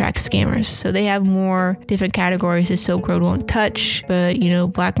tendencies to attract scammers. So they have more different categories that Silk Road won't touch, but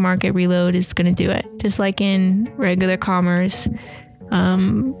Black Market Reload is going to do it. Just like in regular commerce,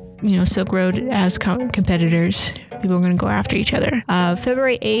 Silk Road has competitors. People are going to go after each other.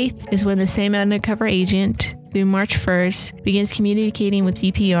 February 8th is when the same undercover agent, through March 1st, begins communicating with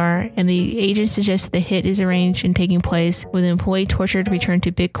DPR, and the agent suggests that the hit is arranged and taking place with an employee tortured to return to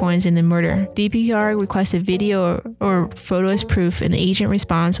Bitcoins and then murder. DPR requests a video or photo as proof, and the agent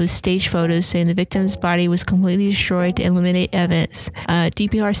responds with staged photos saying the victim's body was completely destroyed to eliminate evidence.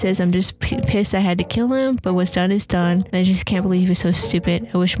 DPR says, "I'm just pissed I had to kill him, but what's done is done, and I just can't believe he was so stupid.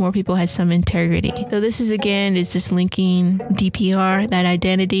 I wish more people had some integrity." So this is just linking DPR, that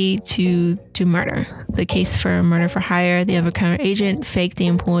identity, to murder. The case for murder for hire, the undercover agent faked the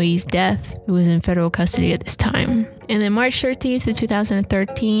employee's death, who was in federal custody at this time. And then March 13th of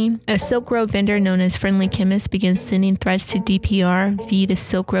 2013, a Silk Road vendor known as Friendly Chemist begins sending threats to DPR via the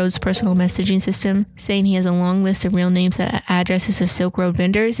Silk Road's personal messaging system, saying he has a long list of real names and addresses of Silk Road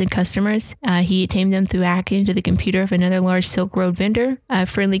vendors and customers. He obtained them through hacking into the computer of another large Silk Road vendor.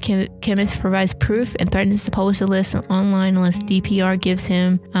 Friendly Chemist provides proof and threatens to publish the list online unless DPR gives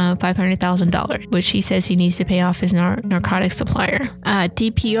him $500,000, which he says he needs to pay off his narcotics supplier.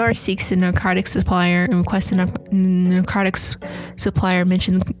 DPR seeks the narcotics supplier and requests the narcotics supplier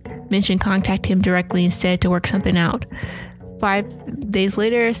mention contact him directly instead to work something out. 5 days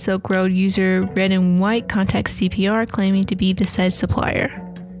later, Silk Road user Red and White contacts DPR claiming to be the said supplier.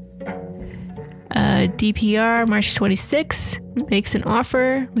 DPR, March 26, makes an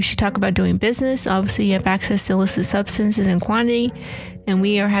offer. We should talk about doing business. Obviously, you have access to illicit substances in quantity, and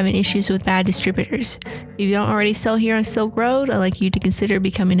we are having issues with bad distributors. If you don't already sell here on Silk Road, I'd like you to consider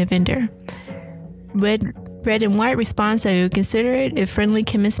becoming a vendor. Red and White responds that he would consider it if Friendly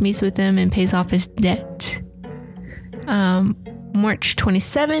Chemist meets with him and pays off his debt. March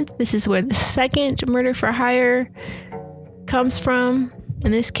 27th, this is where the second murder for hire comes from.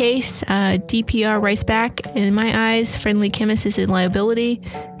 In this case, DPR writes back, in my eyes, Friendly Chemist is a liability.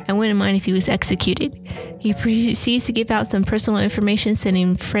 I wouldn't mind if he was executed. He proceeds to give out some personal information,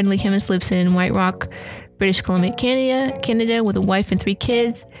 saying Friendly Chemist lives in White Rock, British Columbia, Canada, with a wife and 3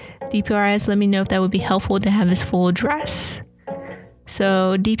 kids. DPR has let me know if that would be helpful to have his full address.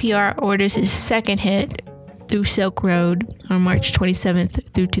 So DPR orders his second hit through Silk Road on March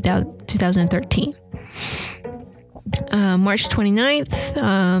 27th through 2013. March 29th,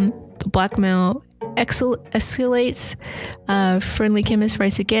 the blackmail escalates. Friendly Chemist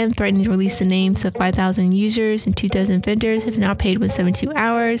writes again, threatening to release the names of 5,000 users and 2 dozen vendors if not paid within 72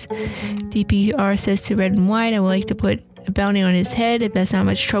 hours. DPR says to Red and White, I would like to put a bounty on his head if that's not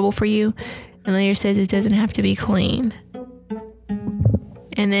much trouble for you. And later says it doesn't have to be clean.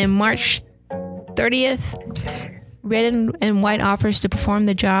 And then March 30th, Red and White offers to perform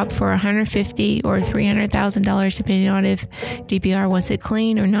the job for $150,000 or $300,000 depending on if DPR wants it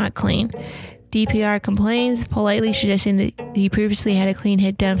clean or not clean. DPR complains, politely suggesting that he previously had a clean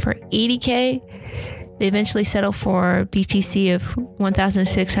hit done for $80,000. They eventually settle for BTC of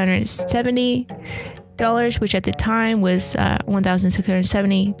 $1,670, which at the time was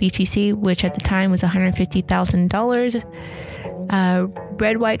 $1,670 BTC, which at the time was $150,000.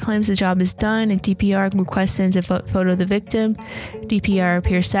 Red White claims the job is done, and DPR requests sends a photo of the victim. DPR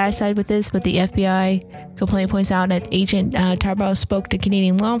appears satisfied with this, but the FBI complaint points out that Agent Tarbell spoke to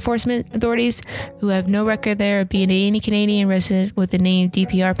Canadian law enforcement authorities who have no record there of being any Canadian resident with the name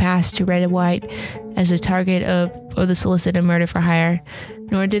DPR passed to Red and White as a target of the solicited murder for hire,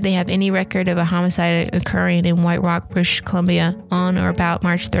 nor did they have any record of a homicide occurring in White Rock, British Columbia on or about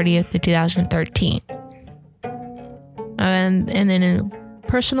March 30th of 2013. And then in a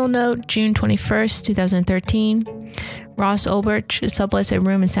personal note, June 21st, 2013, Ross Ulbert sublets a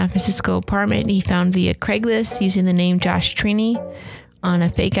room in San Francisco apartment he found via Craigslist using the name Josh Trini on a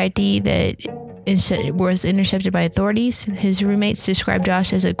fake ID that was intercepted by authorities. His roommates described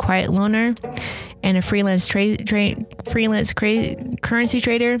Josh as a quiet loner and a freelance currency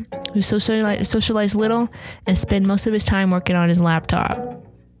trader who socialized little and spent most of his time working on his laptop.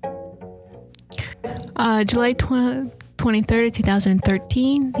 July 23rd,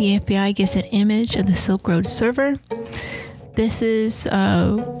 2013, the FBI gets an image of the Silk Road server. This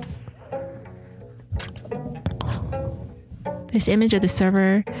image of the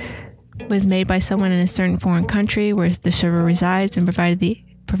server was made by someone in a certain foreign country where the server resides and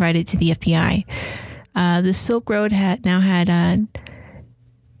provided to the FBI. The Silk Road had a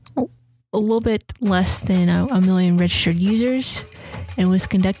little bit less than a million registered users and was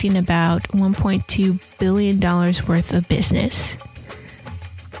conducting about $1.2 billion worth of business.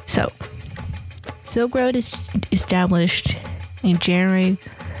 So, Silk Road is established in January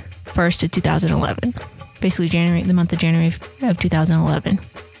 1st of 2011. Basically, the month of January of 2011.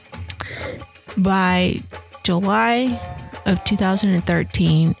 By July of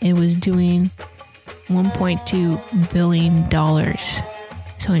 2013, it was doing $1.2 billion.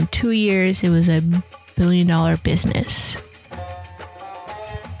 So in 2 years, it was a $1 billion business.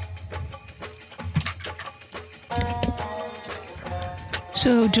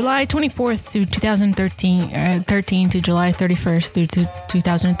 So July 24th through 2013 to July 31st through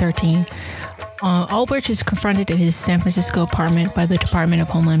 2013, Ulbert is confronted at his San Francisco apartment by the Department of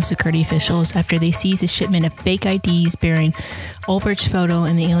Homeland Security officials after they seize a shipment of fake IDs bearing Ulbert's photo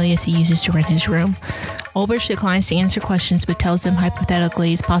and the alias he uses to rent his room. Ulbricht declines to answer questions but tells them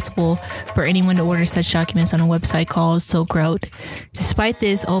hypothetically it's possible for anyone to order such documents on a website called Silk Road. Despite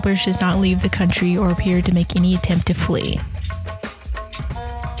this, Ulbricht does not leave the country or appear to make any attempt to flee.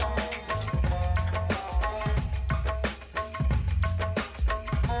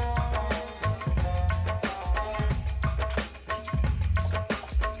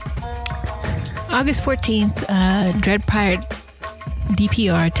 August 14th, Dread Pirate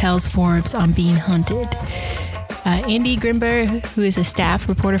DPR tells Forbes on being hunted. Andy Grimberg, who is a staff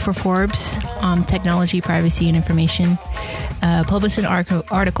reporter for Forbes on technology, privacy, and information, published an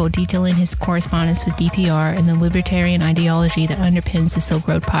article detailing his correspondence with DPR and the libertarian ideology that underpins the Silk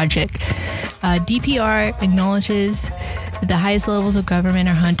Road project. DPR acknowledges that the highest levels of government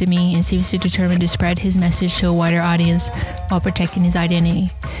are hunting me and seems determined to spread his message to a wider audience while protecting his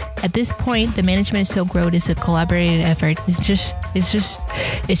identity. At this point, the management of Silk Road is a collaborative effort.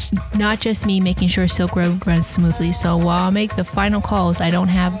 It's not just me making sure Silk Road runs smoothly. So while I make the final calls, I don't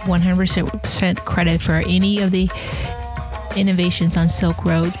have 100% credit for any of the innovations on Silk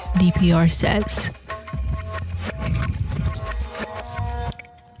Road, DPR says.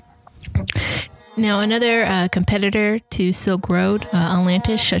 Now, another competitor to Silk Road,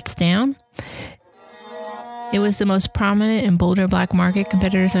 Atlantis, shuts down. It was the most prominent and bolder black market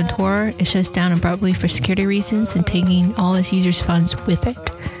competitors on tour. It shuts down abruptly for security reasons and taking all its users' funds with it.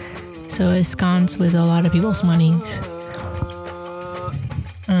 So it scones with a lot of people's monies.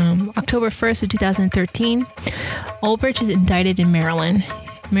 October 1st of 2013, Ulbricht is indicted in Maryland.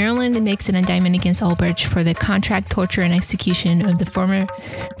 Maryland makes an indictment against Ulbricht for the contract, torture, and execution of the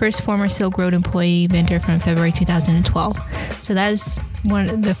first former Silk Road employee vendor from February 2012. So that is one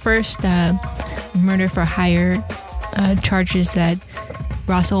of the first murder for hire charges that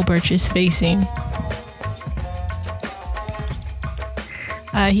Ross Ulbricht is facing.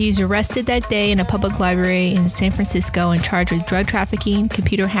 He's arrested that day in a public library in San Francisco and charged with drug trafficking,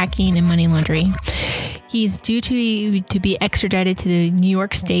 computer hacking, and money laundering. He's due to be extradited to the New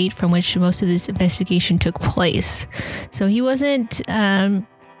York state from which most of this investigation took place. So he was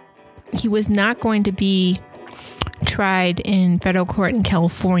not going to be tried in federal court in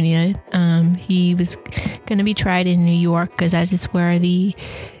California. He was going to be tried in New York because that is where the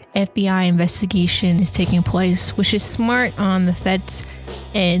FBI investigation is taking place, which is smart on the Fed's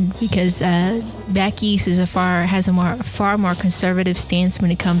end because back east has a far more conservative stance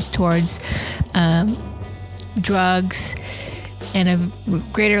when it comes towards drugs and a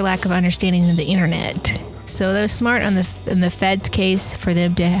greater lack of understanding of the internet. So that was smart on the Fed's case for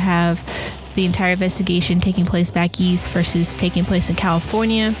them to have the entire investigation taking place back east versus taking place in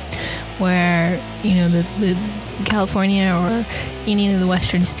California, where the California or any of the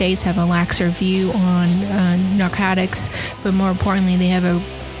western states have a laxer view on narcotics, but more importantly, they have a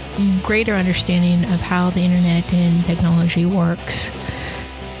greater understanding of how the internet and technology works.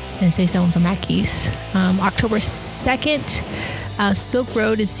 And say someone from back east. October 2nd, Silk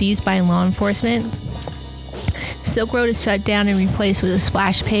Road is seized by law enforcement. Silk Road is shut down and replaced with a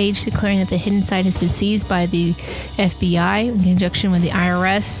splash page declaring that the hidden site has been seized by the FBI in conjunction with the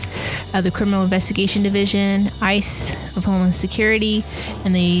IRS, the Criminal Investigation Division, ICE of Homeland Security,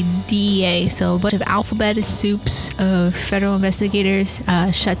 and the DEA. So a bunch of alphabeted soups of federal investigators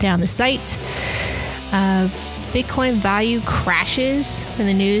shut down the site. Bitcoin value crashes when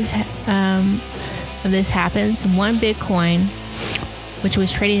the news of this happens. One Bitcoin, which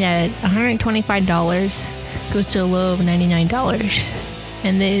was trading at $125, goes to a low of $99.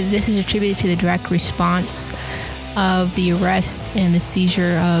 And this is attributed to the direct response of the arrest and the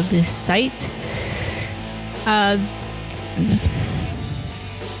seizure of this site.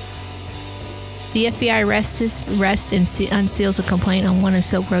 The FBI arrests and unseals a complaint on one of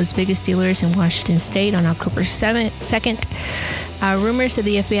Silk Road's biggest dealers in Washington State on October 2nd. Rumors that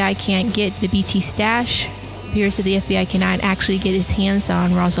the FBI can't get the BT stash. Appears that the FBI cannot actually get his hands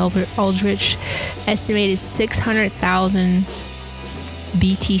on Ross Ulbricht's estimated 600,000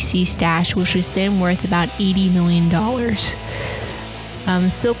 BTC stash, which was then worth about $80 million.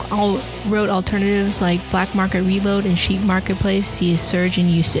 Silk Road alternatives like Black Market Reload and Sheep Marketplace see a surge in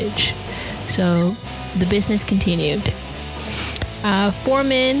usage. So the business continued. 4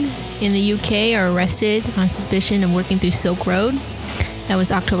 men in the UK are arrested on suspicion of working through Silk Road. That was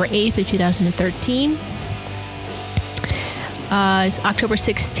October 8th of 2013. It's October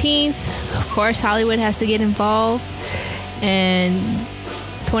 16th. Of course, Hollywood has to get involved. And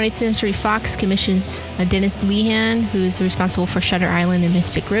 20th Century Fox commissions Dennis Lehan, who's responsible for Shutter Island and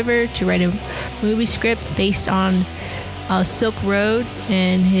Mystic River, to write a movie script based on Silk Road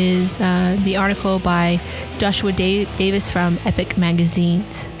and the article by Joshua Davis from Epic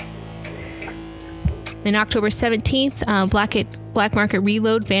Magazines. Then October 17th, Black Market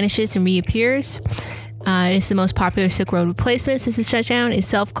Reload vanishes and reappears. It's the most popular Silk Road replacement since the shutdown.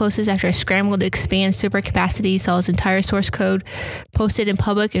 Itself closes after a scramble to expand server capacity, saw its entire source code posted in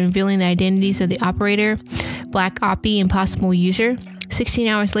public and revealing the identities of the operator, Black Oppie, and possible user. 16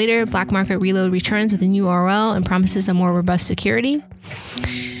 hours later, Black Market Reload returns with a new URL and promises a more robust security.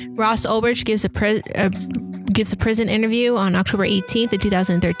 Ross Ulbricht gives a prison interview on October 18th of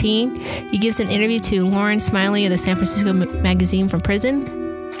 2013. He gives an interview to Lauren Smiley of the San Francisco Magazine from prison.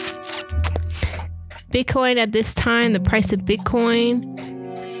 Bitcoin at this time, the price of Bitcoin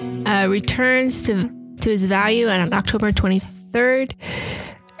returns to its value on October 23rd.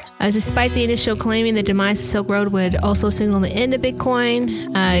 Despite the initial claiming the demise of Silk Road would also signal the end of Bitcoin,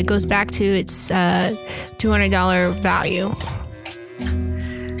 it goes back to its $200 value.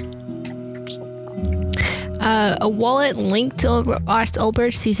 A wallet linked to Ross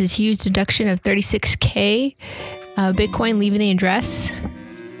Ulbricht sees his huge deduction of 36K Bitcoin leaving the address.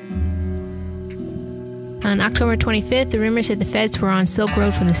 On October 25th, the rumors that the feds were on Silk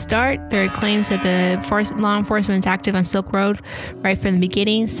Road from the start. There are claims that the law enforcement is active on Silk Road right from the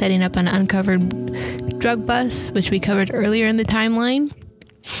beginning, setting up an uncovered drug bust, which we covered earlier in the timeline.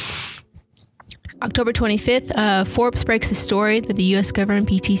 October 25th, Forbes breaks the story that the U.S. government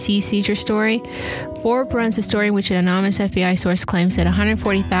BTC seizure story. Forbes runs a story in which an anonymous FBI source claims that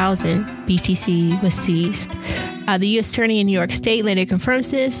 140,000 BTC was seized. The U.S. attorney in New York State later confirms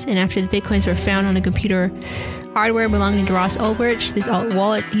this, and after the Bitcoins were found on a computer hardware belonging to Ross Ulbricht, this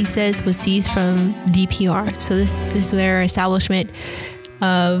wallet, he says, was seized from DPR. So this is their establishment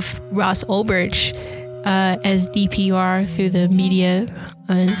of Ross Ulbricht as DPR through the media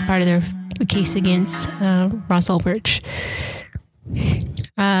as part of their case against Ross Ulbricht.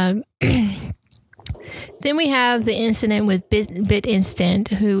 Then we have the incident with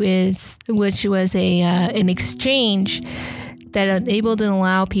BitInstant, which was an exchange that enabled and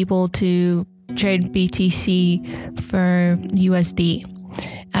allowed people to trade BTC for USD.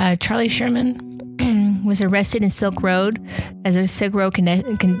 Charlie Sherman was arrested in Silk Road as a Silk Road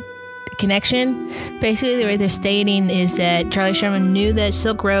connection. Basically, what they're stating is that Charlie Sherman knew that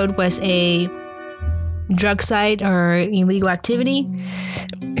Silk Road was a drug site or illegal activity,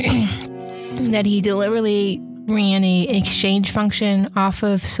 that he deliberately ran an exchange function off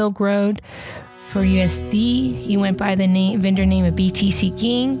of Silk Road for USD. He went by the vendor name of BTC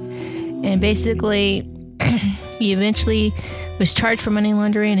King, and basically he eventually was charged for money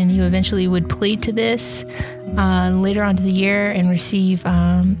laundering, and he eventually would plead to this later on to the year and receive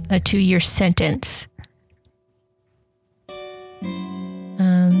a 2-year sentence.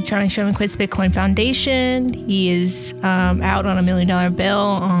 Charlie Sherman quits Bitcoin Foundation. He is out on $1 million bail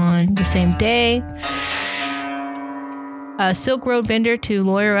on the same day. Silk Road vendor to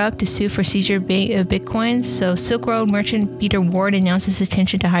lawyer up to sue for seizure of Bitcoins. So Silk Road merchant Peter Ward announces his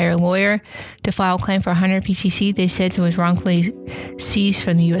intention to hire a lawyer to file a claim for 100 BTC they said it was wrongfully seized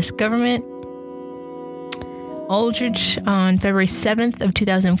from the U.S. government. Aldrich on February 7th of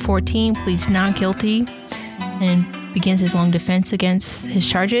 2014 pleads not guilty and begins his long defense against his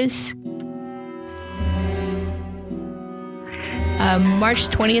charges. March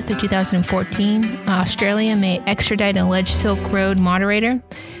 20th of 2014, Australia may extradite an alleged Silk Road moderator.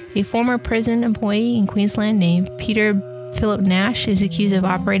 A former prison employee in Queensland named Peter Philip Nash is accused of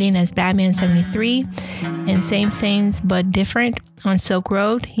operating as Batman 73 and same but different on Silk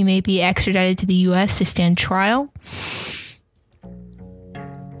Road. He may be extradited to the U.S. to stand trial.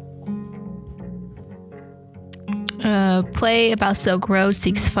 Play about Silk Road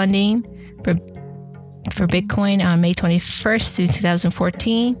seeks funding for Bitcoin on May 21st through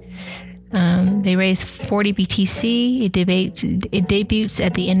 2014. They raised 40 BTC. It debuts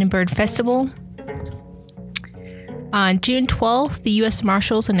at the Edinburgh Festival. On June 12th, the U.S.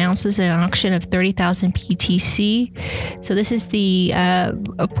 Marshals announces an auction of 30,000 BTC. So this is a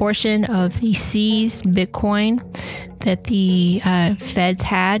portion of the seized Bitcoin that the feds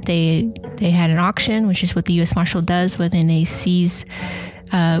had. They had an auction, which is what the U.S. Marshal does within a seized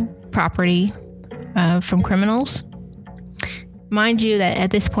property from criminals. Mind you that at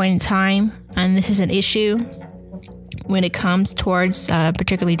this point in time, and this is an issue when it comes towards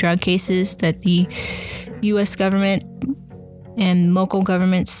particularly drug cases, that the U.S. government and local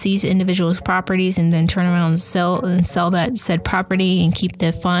governments seize individuals' properties and then turn around and sell that said property and keep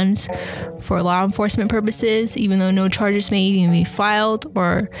the funds for law enforcement purposes, even though no charges may even be filed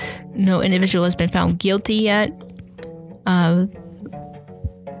or no individual has been found guilty yet.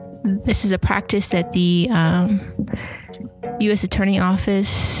 This is a practice that the U.S. Attorney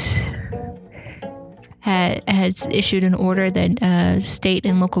Office has issued an order that state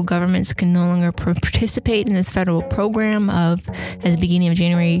and local governments can no longer participate in this federal program as the beginning of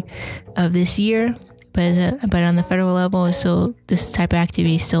January of this year. But on the federal level, this type of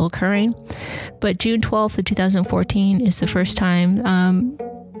activity is still occurring. But June 12th of 2014 is the first time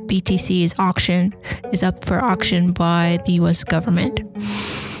BTC is up for auction by the U.S. government.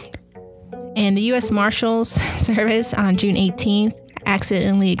 And the U.S. Marshals Service on June 18th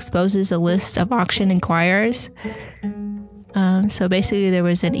accidentally exposes a list of auction inquirers. So basically, there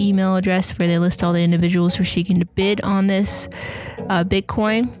was an email address where they list all the individuals who are seeking to bid on this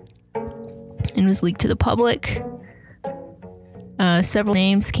Bitcoin. And was leaked to the public. Several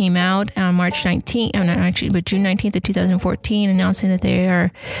names came out on June 19th of 2014, announcing that they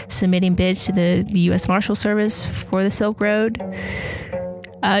are submitting bids to the U.S. Marshal Service for the Silk Road.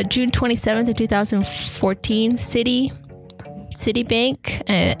 June 27th of 2014,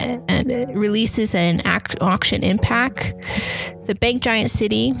 Citibank releases an auction impact. The bank giant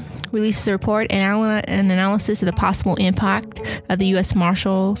Citi releases a report and an analysis of the possible impact of the U.S.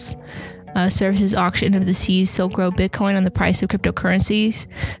 Marshals Services auction of the seized Silk Road Bitcoin on the price of cryptocurrencies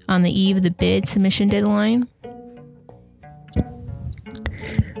on the eve of the bid submission deadline.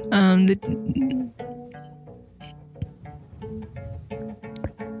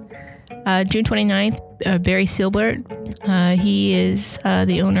 June 29th, Barry Silbert, he is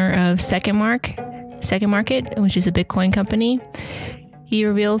the owner of Second Market, which is a Bitcoin company. He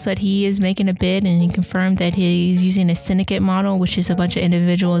reveals that he is making a bid, and he confirmed that he's using a syndicate model, which is a bunch of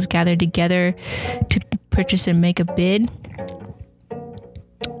individuals gathered together to purchase and make a bid.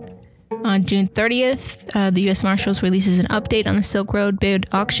 On June 30th, the U.S. Marshals releases an update on the Silk Road bid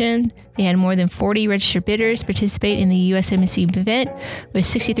auction. They had more than 40 registered bidders participate in the USMC event, with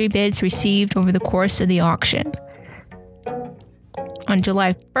 63 bids received over the course of the auction. On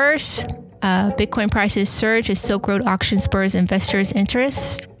July 1st, Bitcoin prices surge as Silk Road auction spurs investors'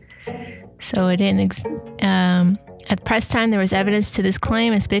 interest. So it didn't. At press time, there was evidence to this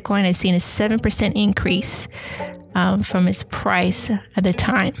claim, as Bitcoin has seen a 7% increase from its price at the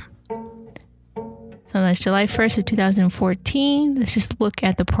time. So that's July 1st of 2014. Let's just look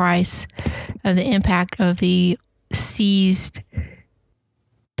at the price of the impact of the seized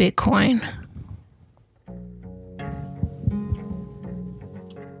Bitcoin.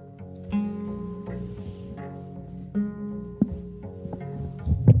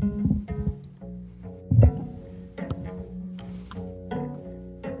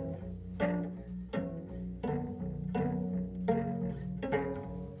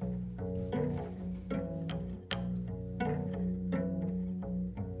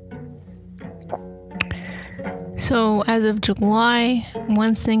 So as of July,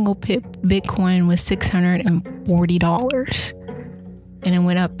 one single Bitcoin was $640, and it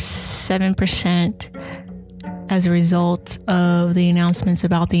went up 7% as a result of the announcements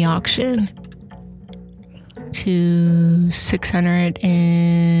about the auction to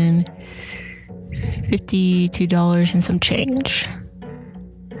 $652 and some change.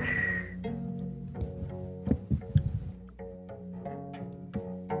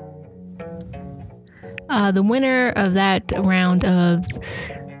 The winner of that round of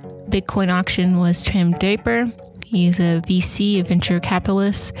Bitcoin auction was Tim Draper. He's a VC, a venture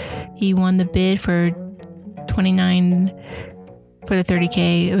capitalist. He won the bid for the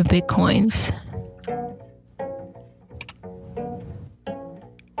 30K of Bitcoins.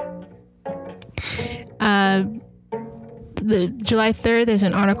 The July 3rd, there's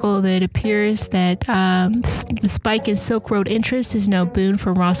an article that appears that the spike in Silk Road interest is no boon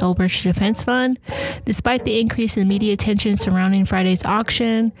for Ross Ulbricht's defense fund. Despite the increase in media attention surrounding Friday's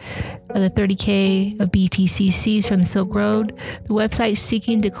auction of the 30K of BTC seized from the Silk Road, the website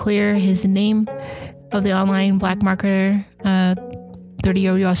seeking to clear his name of the online black marketer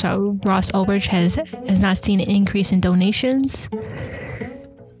 30-year-old Ross Ulbricht has not seen an increase in donations.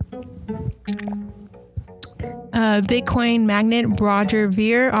 Bitcoin magnate Roger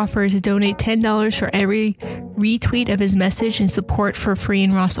Ver offers to donate $10 for every retweet of his message in support for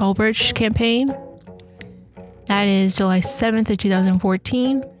freeing Ross Ulbricht's campaign. That is July 7th of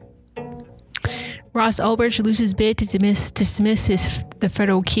 2014. Ross Ulbricht loses bid to dismiss the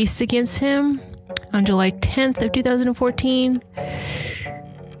federal case against him on July 10th of 2014.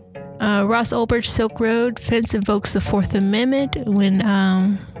 Ross Ulbricht Silk Road fence invokes the Fourth Amendment when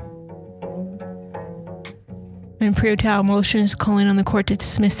pretrial motions calling on the court to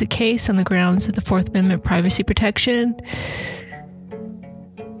dismiss the case on the grounds of the Fourth Amendment privacy protection.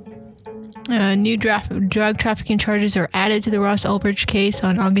 New drug trafficking charges are added to the Ross Ulbricht case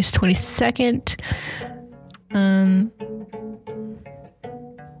on August 22nd.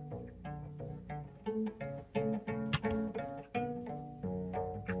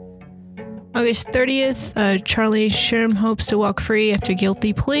 August 30th, Charlie Sherm hopes to walk free after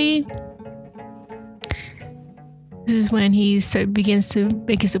guilty plea. This is when he begins to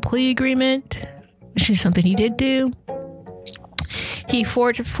make his plea agreement, which is something he did do. He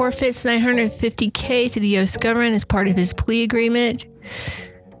forfeits $950K to the U.S. government as part of his plea agreement.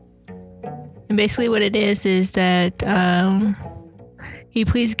 And basically what it is that he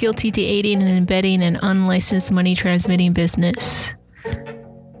pleads guilty to aiding and abetting an unlicensed money transmitting business.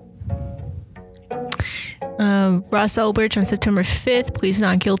 Ross Ulbricht on September 5th pleads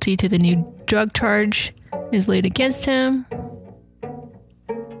not guilty to the new drug charge is laid against him.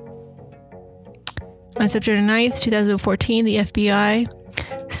 On September 9th, 2014, the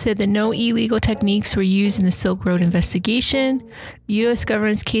FBI said that no illegal techniques were used in the Silk Road investigation. The U.S.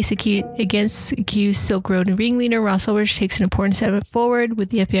 government's case against accused Silk Road ringleader Ross Ulbricht takes an important step forward with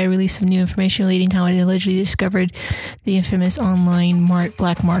the FBI release of new information relating to how it allegedly discovered the infamous online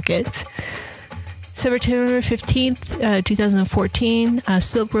black market. September 15th, 2014,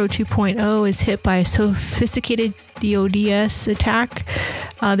 Silk Road 2.0 is hit by a sophisticated DDoS attack.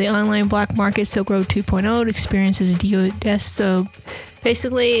 The online black market Silk Road 2.0 experiences a DDoS. So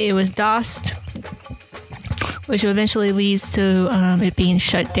basically, it was DOSed, which eventually leads to it being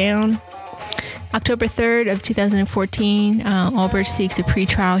shut down. October 3rd of 2014, Ulbricht seeks a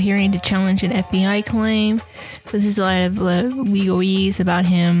pretrial hearing to challenge an FBI claim. This is a lot of legalese about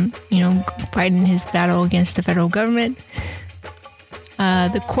him, fighting his battle against the federal government.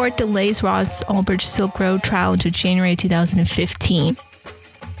 The court delays Ross Ulbricht's Silk Road trial until January 2015.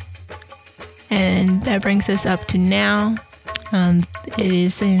 And that brings us up to now. It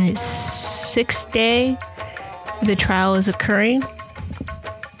is in its 6th day the trial is occurring.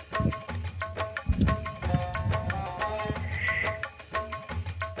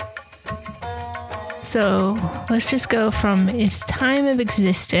 So let's just go from its time of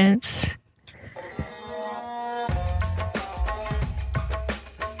existence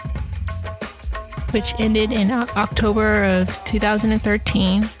which ended in October of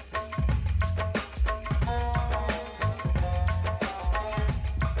 2013.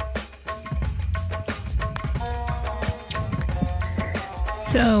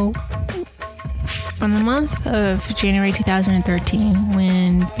 So from the month of January 2013,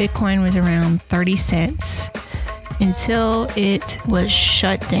 when Bitcoin was around 30 cents, until it was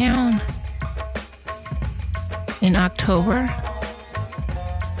shut down in October,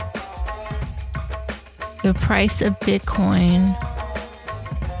 the price of Bitcoin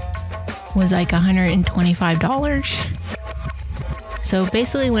was like $125. So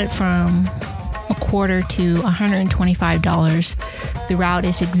basically went from a quarter to $125 throughout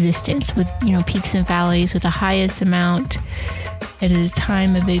its existence, with peaks and valleys, with the highest amount at its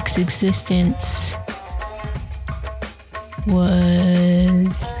time of its existence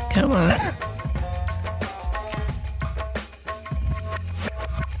was, come on,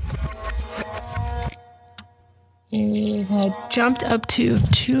 it had jumped up to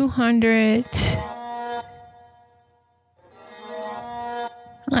 200.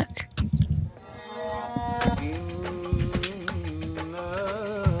 Look.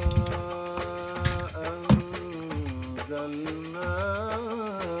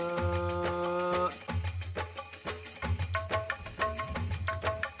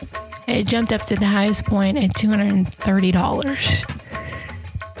 It jumped up to the highest point at $230.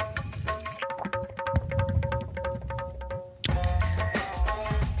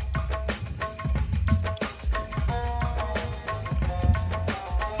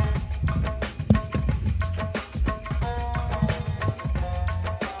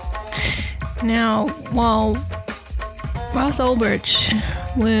 Now, while Ross Ulbricht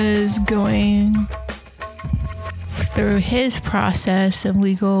was going through his process of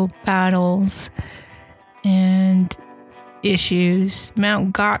legal battles and issues,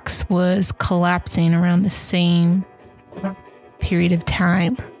 Mt. Gox was collapsing around the same period of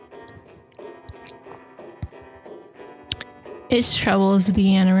time. Its troubles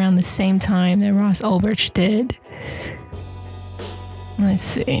began around the same time that Ross Ulbricht did. Let's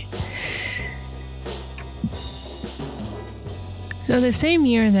see. So the same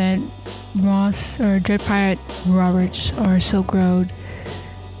year that Ross or Dread Pirate Roberts or Silk Road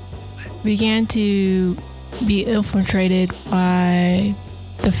began to be infiltrated by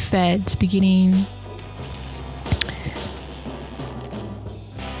the feds beginning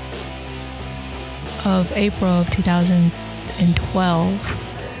of April of 2012.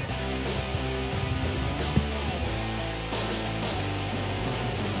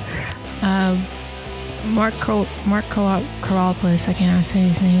 Mark Karolopoulos, I cannot say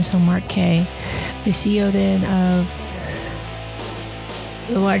his name, so Mark K., the CEO then of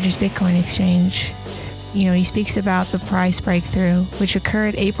the largest Bitcoin exchange. He speaks about the price breakthrough, which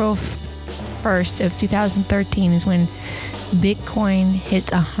occurred April 1st of 2013 is when Bitcoin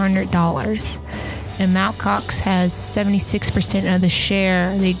hits $100. And Mt. Gox has 76% of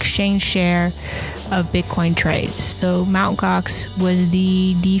the exchange share of Bitcoin trades. So Mt. Gox was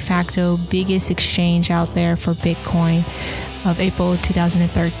the de facto biggest exchange out there for Bitcoin of April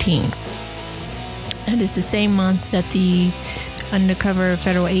 2013. And it's the same month that the undercover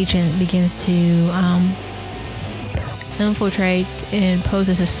federal agent begins to infiltrate and pose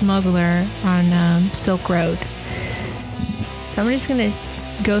as a smuggler on Silk Road. So I'm just going to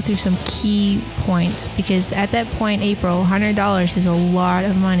go through some key points, because at that point, April, $100 is a lot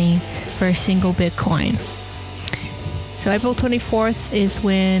of money for a single Bitcoin. So April 24th is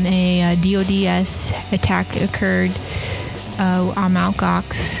when a DODS attack occurred on Mt.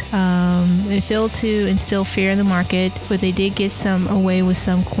 Gox. It failed to instill fear in the market, but they did get away with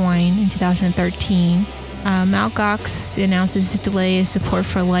some coin in 2013. Mt. Gox announces its delay of support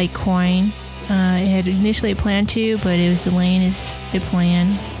for Litecoin. It had initially planned to, but it was delaying its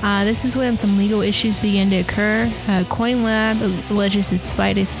plan. This is when some legal issues began to occur. CoinLab alleges that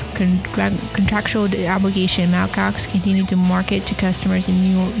despite its contractual obligation, Mt. Gox continued to market to customers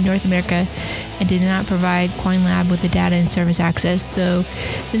in North America and did not provide CoinLab with the data and service access. So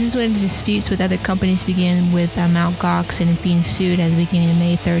this is when disputes with other companies begin with Mt. Gox, and is being sued as beginning of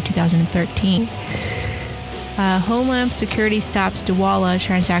May 3rd, 2013. Homeland Security stops Dwolla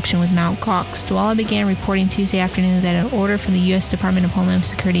transaction with Mt. Gox. Dwolla began reporting Tuesday afternoon that an order from the U.S. Department of Homeland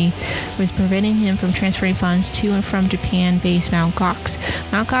Security was preventing him from transferring funds to and from Japan-based Mt. Gox.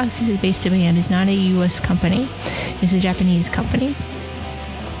 Mt. Gox is based in Japan. It's not a U.S. company. It's a Japanese company.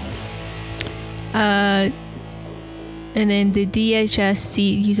 And then the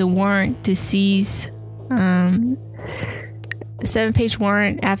DHS used a warrant to seize a 7-page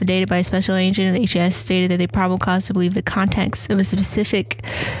warrant affidavit by a special agent of the HS stated that they probable cause to believe the contents of a specific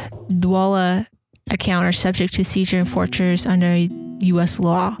Dwolla account are subject to seizure and forfeitures under U.S.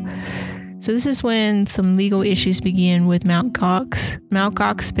 law. So this is when some legal issues begin with Mt. Gox. Mt.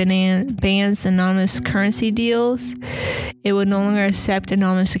 Gox bans anonymous currency deals. It would no longer accept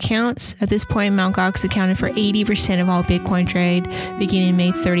anonymous accounts. At this point, Mt. Gox accounted for 80% of all Bitcoin trade beginning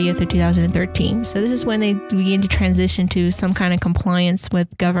May 30th of 2013. So this is when they begin to transition to some kind of compliance with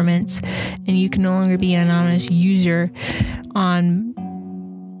governments, and you can no longer be an anonymous user on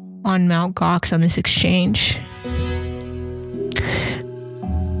Mt. Gox on this exchange.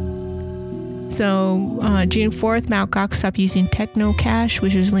 So June 4th, Mt. Gox stopped using Technocash,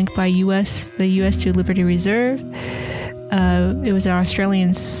 which was linked by the U.S. to Liberty Reserve. It was an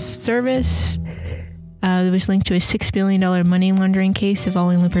Australian service. It was linked to a $6 billion money laundering case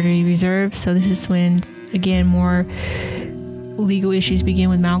involving Liberty Reserve. So this is when, again, more legal issues begin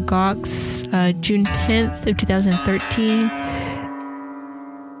with Mt. Gox. June 10th of 2013,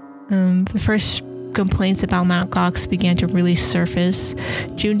 the first complaints about Mt. Gox began to really surface.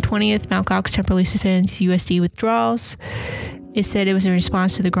 June 20th, Mt. Gox temporarily suspends USD withdrawals. It said it was in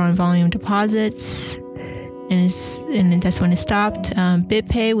response to the growing volume of deposits, and that's when it stopped.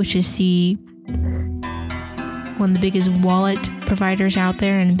 BitPay, which is one of the biggest wallet providers out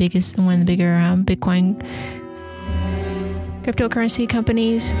there and one of the bigger Bitcoin cryptocurrency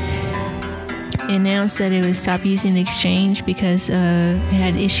companies, announced that it would stop using the exchange because it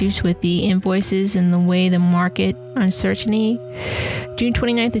had issues with the invoices and the way the market uncertainty. June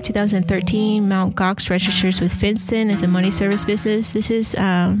 29th of 2013, Mt. Gox registers with FinCEN as a money service business.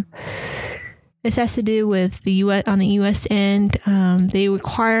 This has to do with the U.S. on the U.S. end. They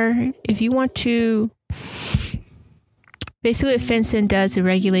require, if you want to, basically what FinCEN does, it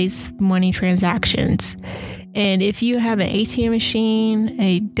regulates money transactions. And if you have an ATM machine,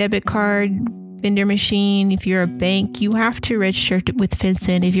 a debit card vendor machine, if you're a bank, you have to register with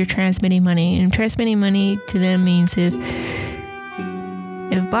FinCEN if you're transmitting money. And transmitting money to them means if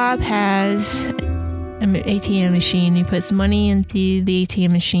Bob has an ATM machine, he puts money into the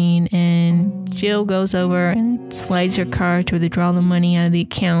ATM machine, and Jill goes over and slides her card to withdraw the money out of the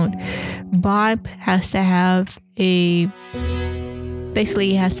account, Bob has to have he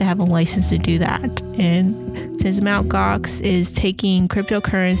has to have a license to do that. And since Mt. Gox is taking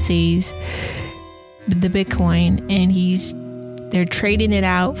cryptocurrencies, the Bitcoin, and they're trading it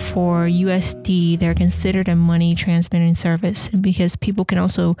out for USD, they're considered a money transmitting service. And because people can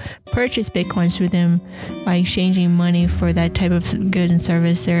also purchase Bitcoins through them by exchanging money for that type of good and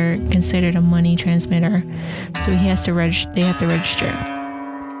service, they're considered a money transmitter. So they have to register.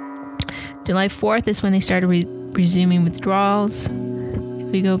 July 4th is when they started resuming withdrawals.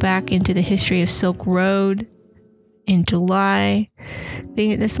 If we go back into the history of Silk Road in July.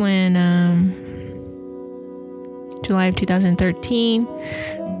 This when July of 2013.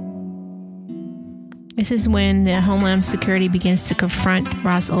 This is when the Homeland Security begins to confront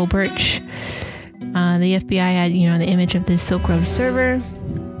Ross Ulbricht. The FBI had, the image of the Silk Road server.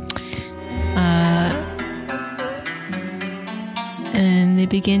 And they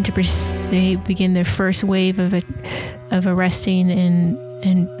begin their first wave of arresting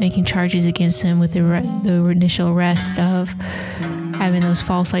and making charges against him with the initial arrest of having those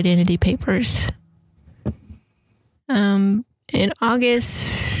false identity papers. In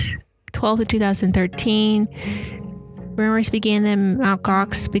August 12th of 2013, rumors began that Mt.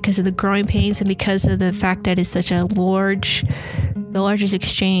 Gox, because of the growing pains and because of the fact that it's such the largest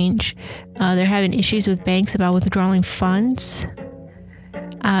exchange, they're having issues with banks about withdrawing funds.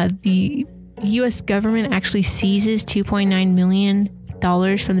 The U.S. government actually seizes $2.9 million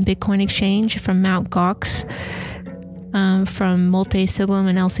from the Bitcoin exchange from Mt. Gox, from Multi-Siglum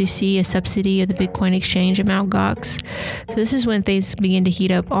and LCC, a subsidy of the Bitcoin exchange at Mt. Gox. So this is when things begin to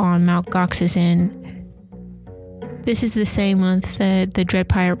heat up on Mt. Gox's end. This is the same month that the Dread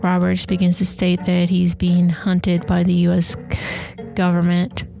Pirate Roberts begins to state that he's being hunted by the U.S.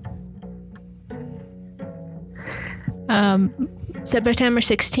 government. September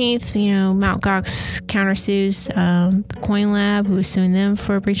 16th, Mt. Gox countersues CoinLab, who is suing them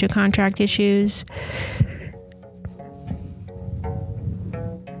for breach of contract issues.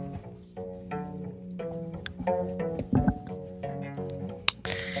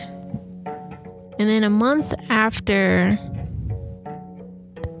 And then a month after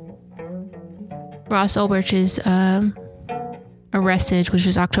Ross Ulbricht is arrested, which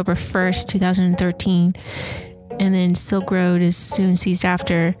was October 1st, 2013, and then Silk Road is soon seized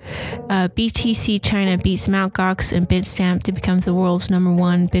after, BTC China beats Mt. Gox and Bitstamp to become the world's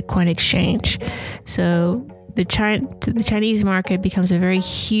 #1 Bitcoin exchange. So the Chinese market becomes a very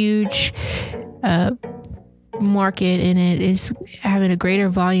huge market, and it is having a greater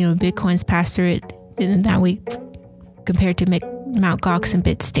volume of Bitcoins passed through it in that week compared to Mt. Gox and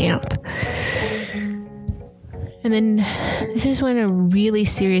Bitstamp. And then this is when really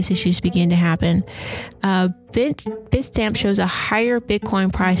serious issues begin to happen. Bitstamp shows a higher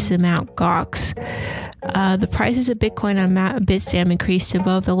Bitcoin price than Mt. Gox. The prices of Bitcoin on Bitstamp increased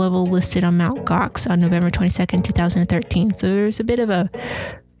above the level listed on Mt. Gox on November 22nd, 2013. So there's a bit of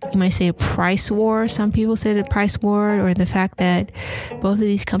you might say a price war. Some people say the price war, or the fact that both of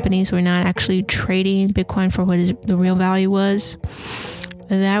these companies were not actually trading Bitcoin for what the real value was.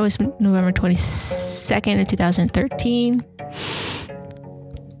 That was November 22nd of 2013.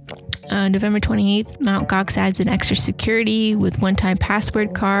 November 28th, Mt. Gox adds an extra security with one-time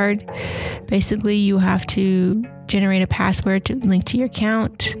password card. Basically, you have to generate a password to link to your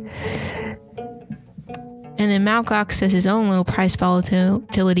account. And then Mt. Gox has his own little price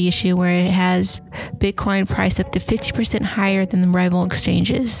volatility issue where it has Bitcoin price up to 50% higher than the rival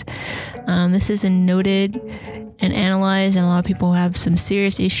exchanges. This is noted and analyzed, and a lot of people have some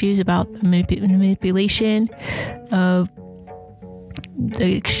serious issues about the manipulation of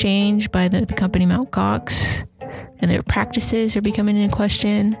the exchange by the company Mt. Gox, and their practices are becoming in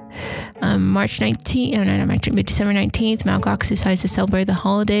question. December 19th, Mt. Gox decides to celebrate the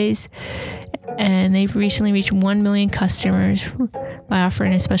holidays, and they've recently reached 1 million customers by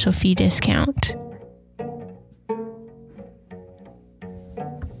offering a special fee discount.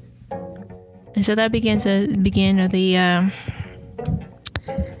 And so that begins the beginning of the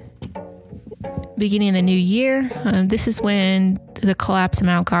new year. This is when the collapse of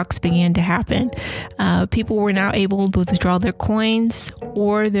Mt. Gox began to happen. People were now able to withdraw their coins,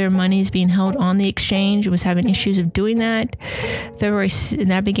 or their money is being held on the exchange. It was having issues of doing that. And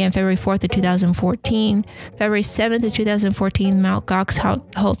that began February 4th of 2014. February 7th of 2014, Mt. Gox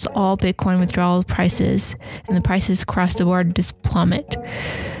halts all Bitcoin withdrawal prices, and the prices across the board just plummet.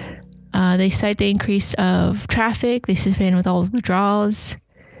 They cite the increase of traffic. They suspend with all withdrawals.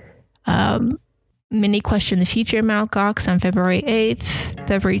 Many question the future of Mt. Gox on February 8th.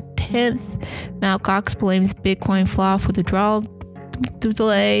 February 10th, Mt. Gox blames Bitcoin fluff with withdrawal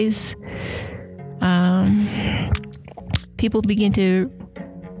delays. People begin to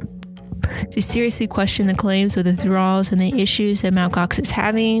seriously question the claims of the withdrawals and the issues that Mt. Gox is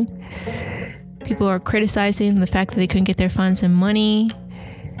having. People are criticizing the fact that they couldn't get their funds and money.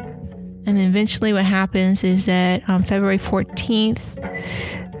 And then eventually what happens is that on February 14th,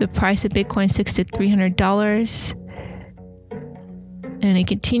 the price of Bitcoin sinks to $300, and it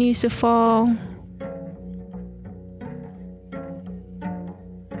continues to fall.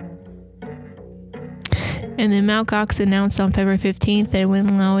 And then Mt. Gox announced on February 15th that it wouldn't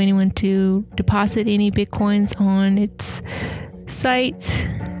allow anyone to deposit any Bitcoins on its site.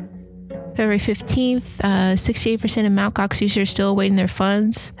 February 15th, 68% of Mt. Gox users are still awaiting their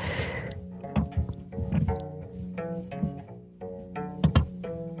funds.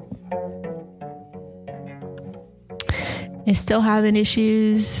 It's still having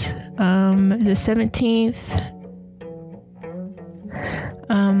issues. The 17th,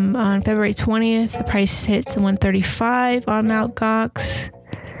 on February 20th, the price hits $135 on Mt. Gox,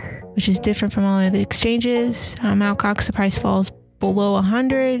 which is different from all of the exchanges. Mt. Gox, the price falls below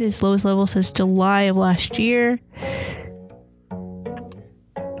 100, its lowest level since July of last year.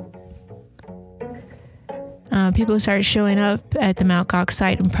 People started showing up at the Mt. Gox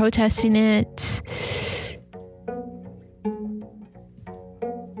site and protesting it.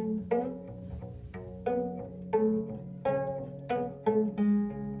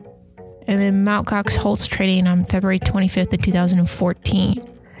 And then Mt. Gox halts trading on February 25th of 2014.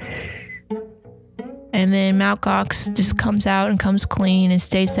 And then Mt. Gox just comes out and comes clean and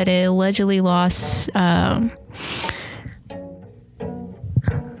states that it allegedly lost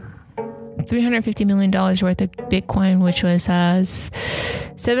 $350 million worth of Bitcoin, which was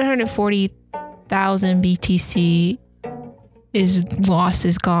 740,000 BTC is lost,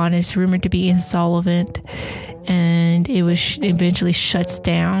 is gone, is rumored to be insolvent, and it was eventually shuts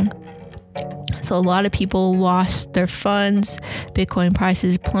down. So a lot of people lost their funds. Bitcoin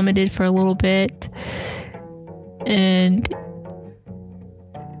prices plummeted for a little bit, and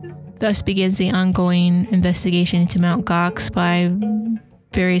thus begins the ongoing investigation into Mt. Gox by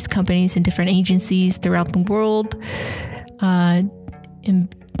various companies and different agencies throughout the world. In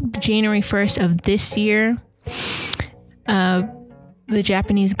January 1st of this year, the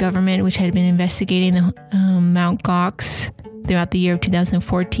Japanese government, which had been investigating the Mt. Gox throughout the year of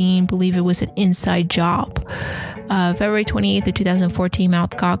 2014, believed it was an inside job. February 28th of 2014,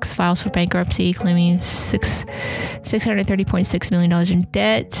 Mt. Gox files for bankruptcy, claiming $630.6 million in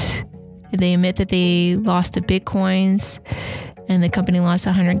debt. They admit that they lost the Bitcoins, and the company lost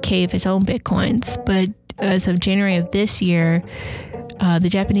 100K of its own Bitcoins. But as of January of this year, the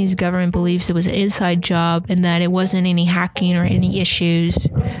Japanese government believes it was an inside job and that it wasn't any hacking or any issues,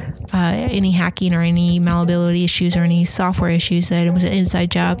 any malleability issues or any software issues, that it was an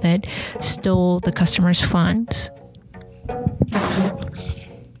inside job that stole the customers' funds.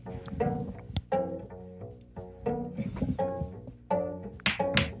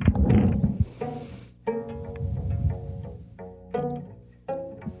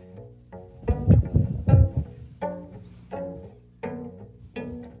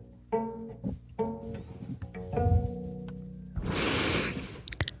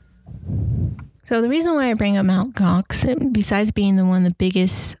 So the reason why I bring up Mt. Gox, besides being one of the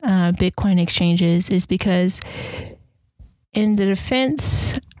biggest Bitcoin exchanges, is because in the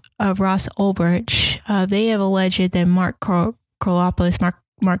defense of Ross Ulbricht, they have alleged that Mark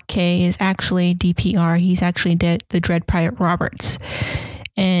K, is actually DPR. He's actually the Dread Pirate Roberts.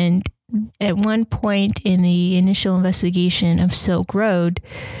 And at one point in the initial investigation of Silk Road,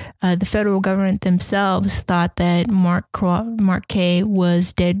 the federal government themselves thought that Mark K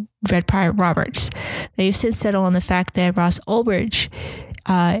was Dread Pirate Roberts. They've since settled on the fact that Ross Ulbricht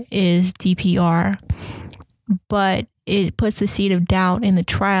is DPR, but it puts the seed of doubt in the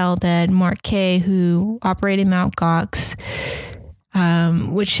trial that Mark K, who operated Mt. Gox,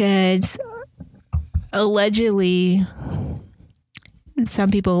 which has allegedly,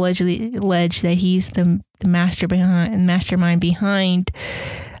 some people allege that he's the mastermind behind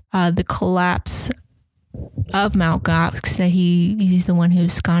the collapse of Mt. Gox, that he's the one who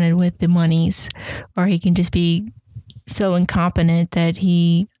absconded with the monies, or he can just be so incompetent that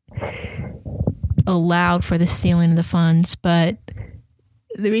he allowed for the stealing of the funds. But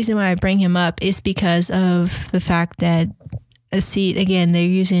the reason why I bring him up is because of the fact that they're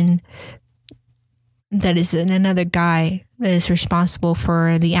using that is another guy that is responsible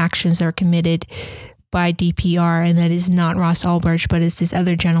for the actions that are committed by DPR, and that is not Ross Ulbricht, but it's this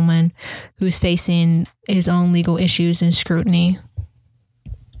other gentleman who's facing his own legal issues and scrutiny.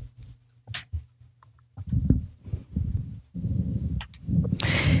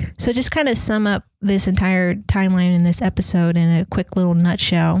 So just kind of sum up this entire timeline in this episode in a quick little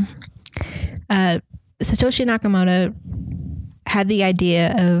nutshell. Satoshi Nakamoto had the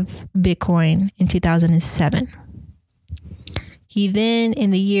idea of Bitcoin in 2007. He then,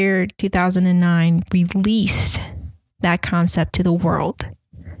 in the year 2009, released that concept to the world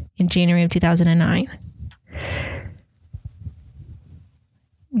in January of 2009.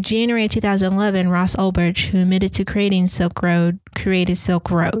 January of 2011, Ross Ulbricht, who admitted to creating Silk Road, created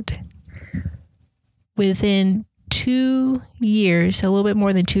Silk Road, within 2 years, a little bit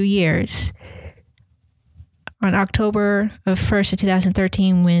more than 2 years, on October 1st of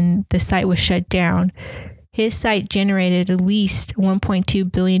 2013, when the site was shut down, his site generated at least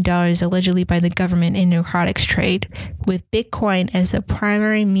 $1.2 billion allegedly by the government in narcotics trade, with Bitcoin as the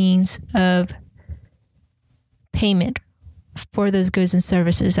primary means of payment for those goods and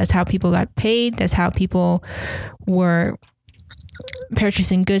services. That's how people got paid. That's how people were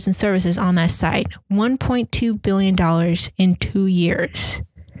purchasing goods and services on that site. $1.2 billion in 2 years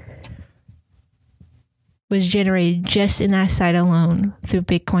was generated just in that site alone through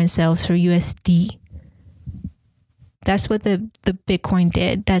Bitcoin sales for USD. That's what the Bitcoin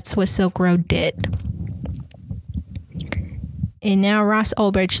did. That's what Silk Road did. And now Ross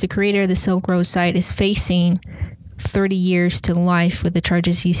Ulbricht, the creator of the Silk Road site, is facing 30 years to life with the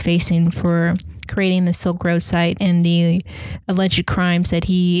charges he's facing for creating the Silk Road site and the alleged crimes that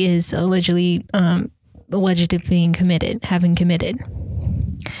he is allegedly having committed.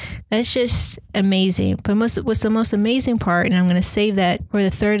 That's just amazing. But what's the most amazing part, and I'm going to save that for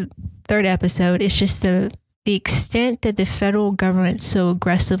the third episode, is just the extent that the federal government so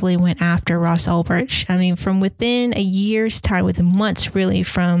aggressively went after Ross Ulbricht. I mean, from within a year's time, within months really,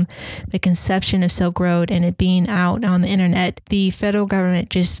 from the conception of Silk Road and it being out on the internet, the federal government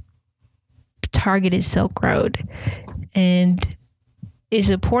just targeted Silk Road. And it's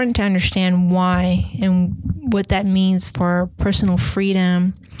important to understand why and what that means for personal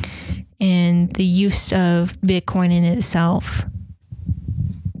freedom and the use of Bitcoin in itself.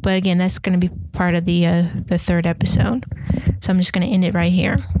 But again, that's going to be part of the third episode. So I'm just going to end it right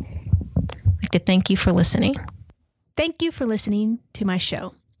here. I'd like to thank you for listening. Thank you for listening to my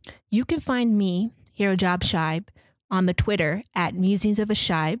show. You can find me, Hero Job Shibe, on the Twitter at Musings of a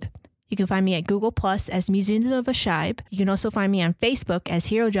Shibe. You can find me at Google Plus as Musings of a Shibe. You can also find me on Facebook as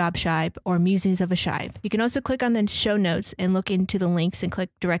Hero Job Shibe or Musings of a Shibe. You can also click on the show notes and look into the links and click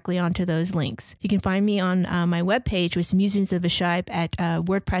directly onto those links. You can find me on my webpage, which is Musings of a Shibe at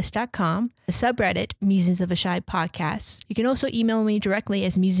wordpress.com, the subreddit Musings of a Shibe podcast. You can also email me directly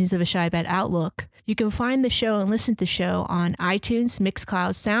as Musings of a Shibe at Outlook. You can find the show and listen to the show on iTunes,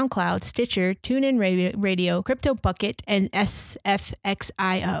 Mixcloud, SoundCloud, Stitcher, TuneIn Radio, CryptoBucket, and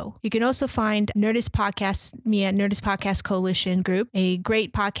SFXIO. You can also find Nerdist Podcast, me at Nerdist Podcast Coalition Group, a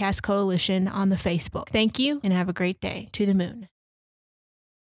great podcast coalition on the Facebook. Thank you and have a great day. To the moon.